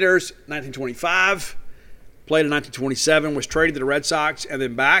the Senators 1925, played in 1927, was traded to the Red Sox, and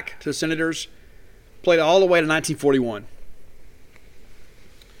then back to the Senators. Played all the way to 1941.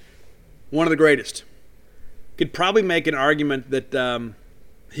 One of the greatest. Could probably make an argument that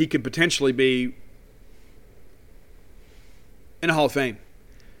he could potentially be in the Hall of Fame.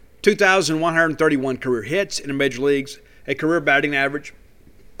 2,131 career hits in the major leagues, a career batting average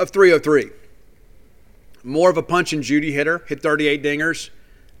of 303. More of a punch and Judy hitter, hit 38 dingers,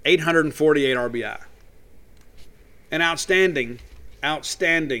 848 RBI. An outstanding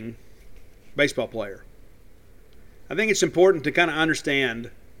baseball player. I think it's important to kind of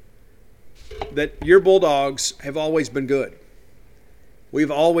understand that your Bulldogs have always been good.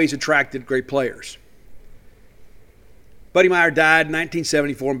 We've always attracted great players. Buddy Meyer died in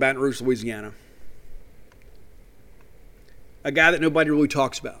 1974 in Baton Rouge, Louisiana. A guy that nobody really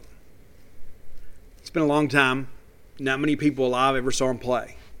talks about. It's been a long time. Not many people alive ever saw him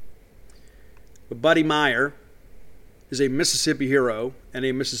play. But Buddy Meyer is a Mississippi hero and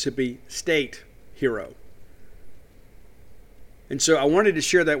a Mississippi State hero. And so I wanted to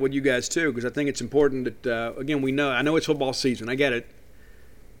share that with you guys too, because I think it's important that, again, I know it's football season. I get it.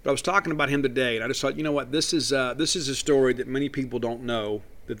 But I was talking about him today, and I just thought, you know what, this is a story that many people don't know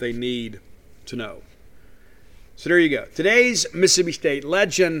that they need to know. So there you go. Today's Mississippi State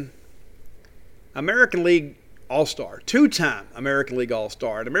legend, American League All-Star, two-time American League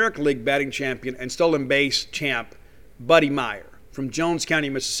All-Star, and American League batting champion and stolen base champ, Buddy Meyer from Jones County,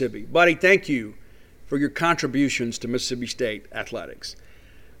 Mississippi. Buddy, thank you for your contributions to Mississippi State athletics.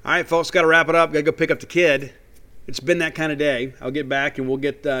 All right, folks, got to wrap it up. Got to go pick up the kid. It's been that kind of day. I'll get back and we'll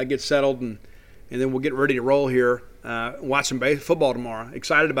get settled and then we'll get ready to roll here. Watch some football tomorrow.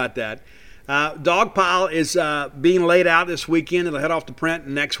 Excited about that. Dogpile is being laid out this weekend. It'll head off to print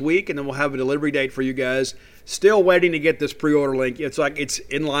next week, and then we'll have a delivery date for you guys. Still waiting to get this pre-order link. It's like it's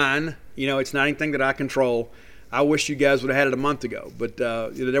in line. You know, it's not anything that I control. I wish you guys would have had it a month ago, but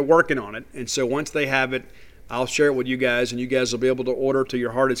they're working on it. And so once they have it, I'll share it with you guys, and you guys will be able to order to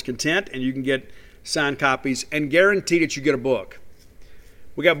your heart's content, and you can get signed copies and guarantee that you get a book.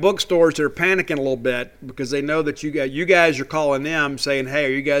 We got bookstores that are panicking a little bit because they know that you guys are calling them saying, hey, are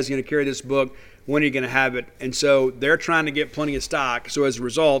you guys going to carry this book? When are you going to have it? And so they're trying to get plenty of stock. So as a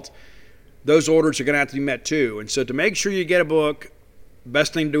result, those orders are going to have to be met too. And so to make sure you get a book,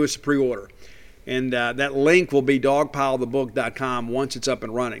 best thing to do is to pre-order. And that link will be dogpilethebook.com once it's up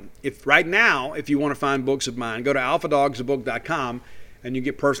and running. If you want to find books of mine, go to alphadogsthebook.com and you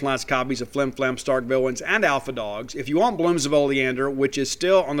get personalized copies of Flim Flam, Stark Villains, and Alpha Dogs. If you want Blooms of Oleander, which is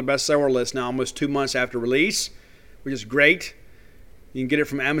still on the bestseller list now almost 2 months after release, which is great, you can get it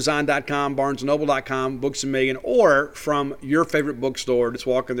from Amazon.com, BarnesandNoble.com, Books A Million, or from your favorite bookstore. Just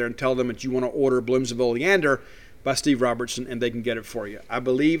walk in there and tell them that you want to order Blooms of Oleander by Steve Robertson, and they can get it for you. I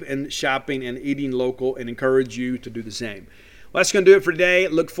believe in shopping and eating local and encourage you to do the same. Well, that's going to do it for today.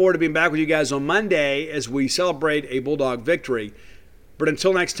 Look forward to being back with you guys on Monday as we celebrate a Bulldog victory. But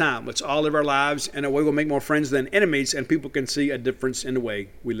until next time, let's all live our lives in a way we'll make more friends than enemies, and people can see a difference in the way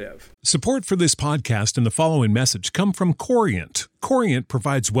we live. Support for this podcast and the following message come from Corient. Corient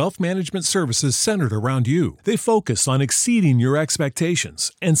provides wealth management services centered around you. They focus on exceeding your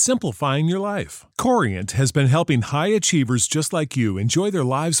expectations and simplifying your life. Corient has been helping high achievers just like you enjoy their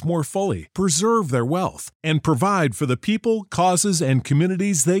lives more fully, preserve their wealth, and provide for the people, causes, and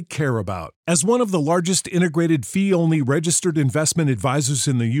communities they care about. As one of the largest integrated fee-only registered investment advisors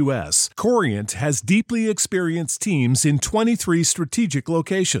in the U.S., Corient has deeply experienced teams in 23 strategic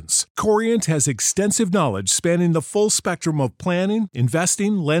locations. Corient has extensive knowledge spanning the full spectrum of planning,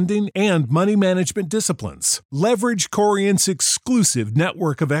 investing, lending, and money management disciplines. Leverage Corient's exclusive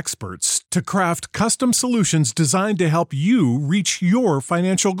network of experts to craft custom solutions designed to help you reach your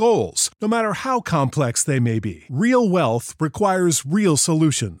financial goals, no matter how complex they may be. Real wealth requires real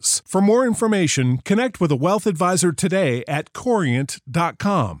solutions. For more information, connect with a wealth advisor today at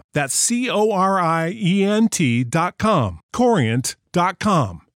Corient.com. That's Corient.com.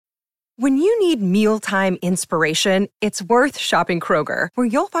 Corient.com. When you need mealtime inspiration, it's worth shopping Kroger, where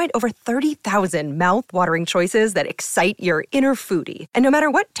you'll find over 30,000 mouth-watering choices that excite your inner foodie. And no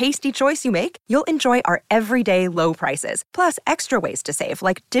matter what tasty choice you make, you'll enjoy our everyday low prices, plus extra ways to save,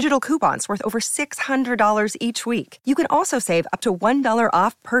 like digital coupons worth over $600 each week. You can also save up to $1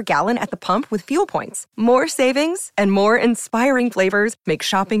 off per gallon at the pump with fuel points. More savings and more inspiring flavors make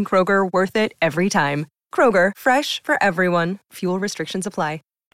shopping Kroger worth it every time. Kroger, fresh for everyone. Fuel restrictions apply.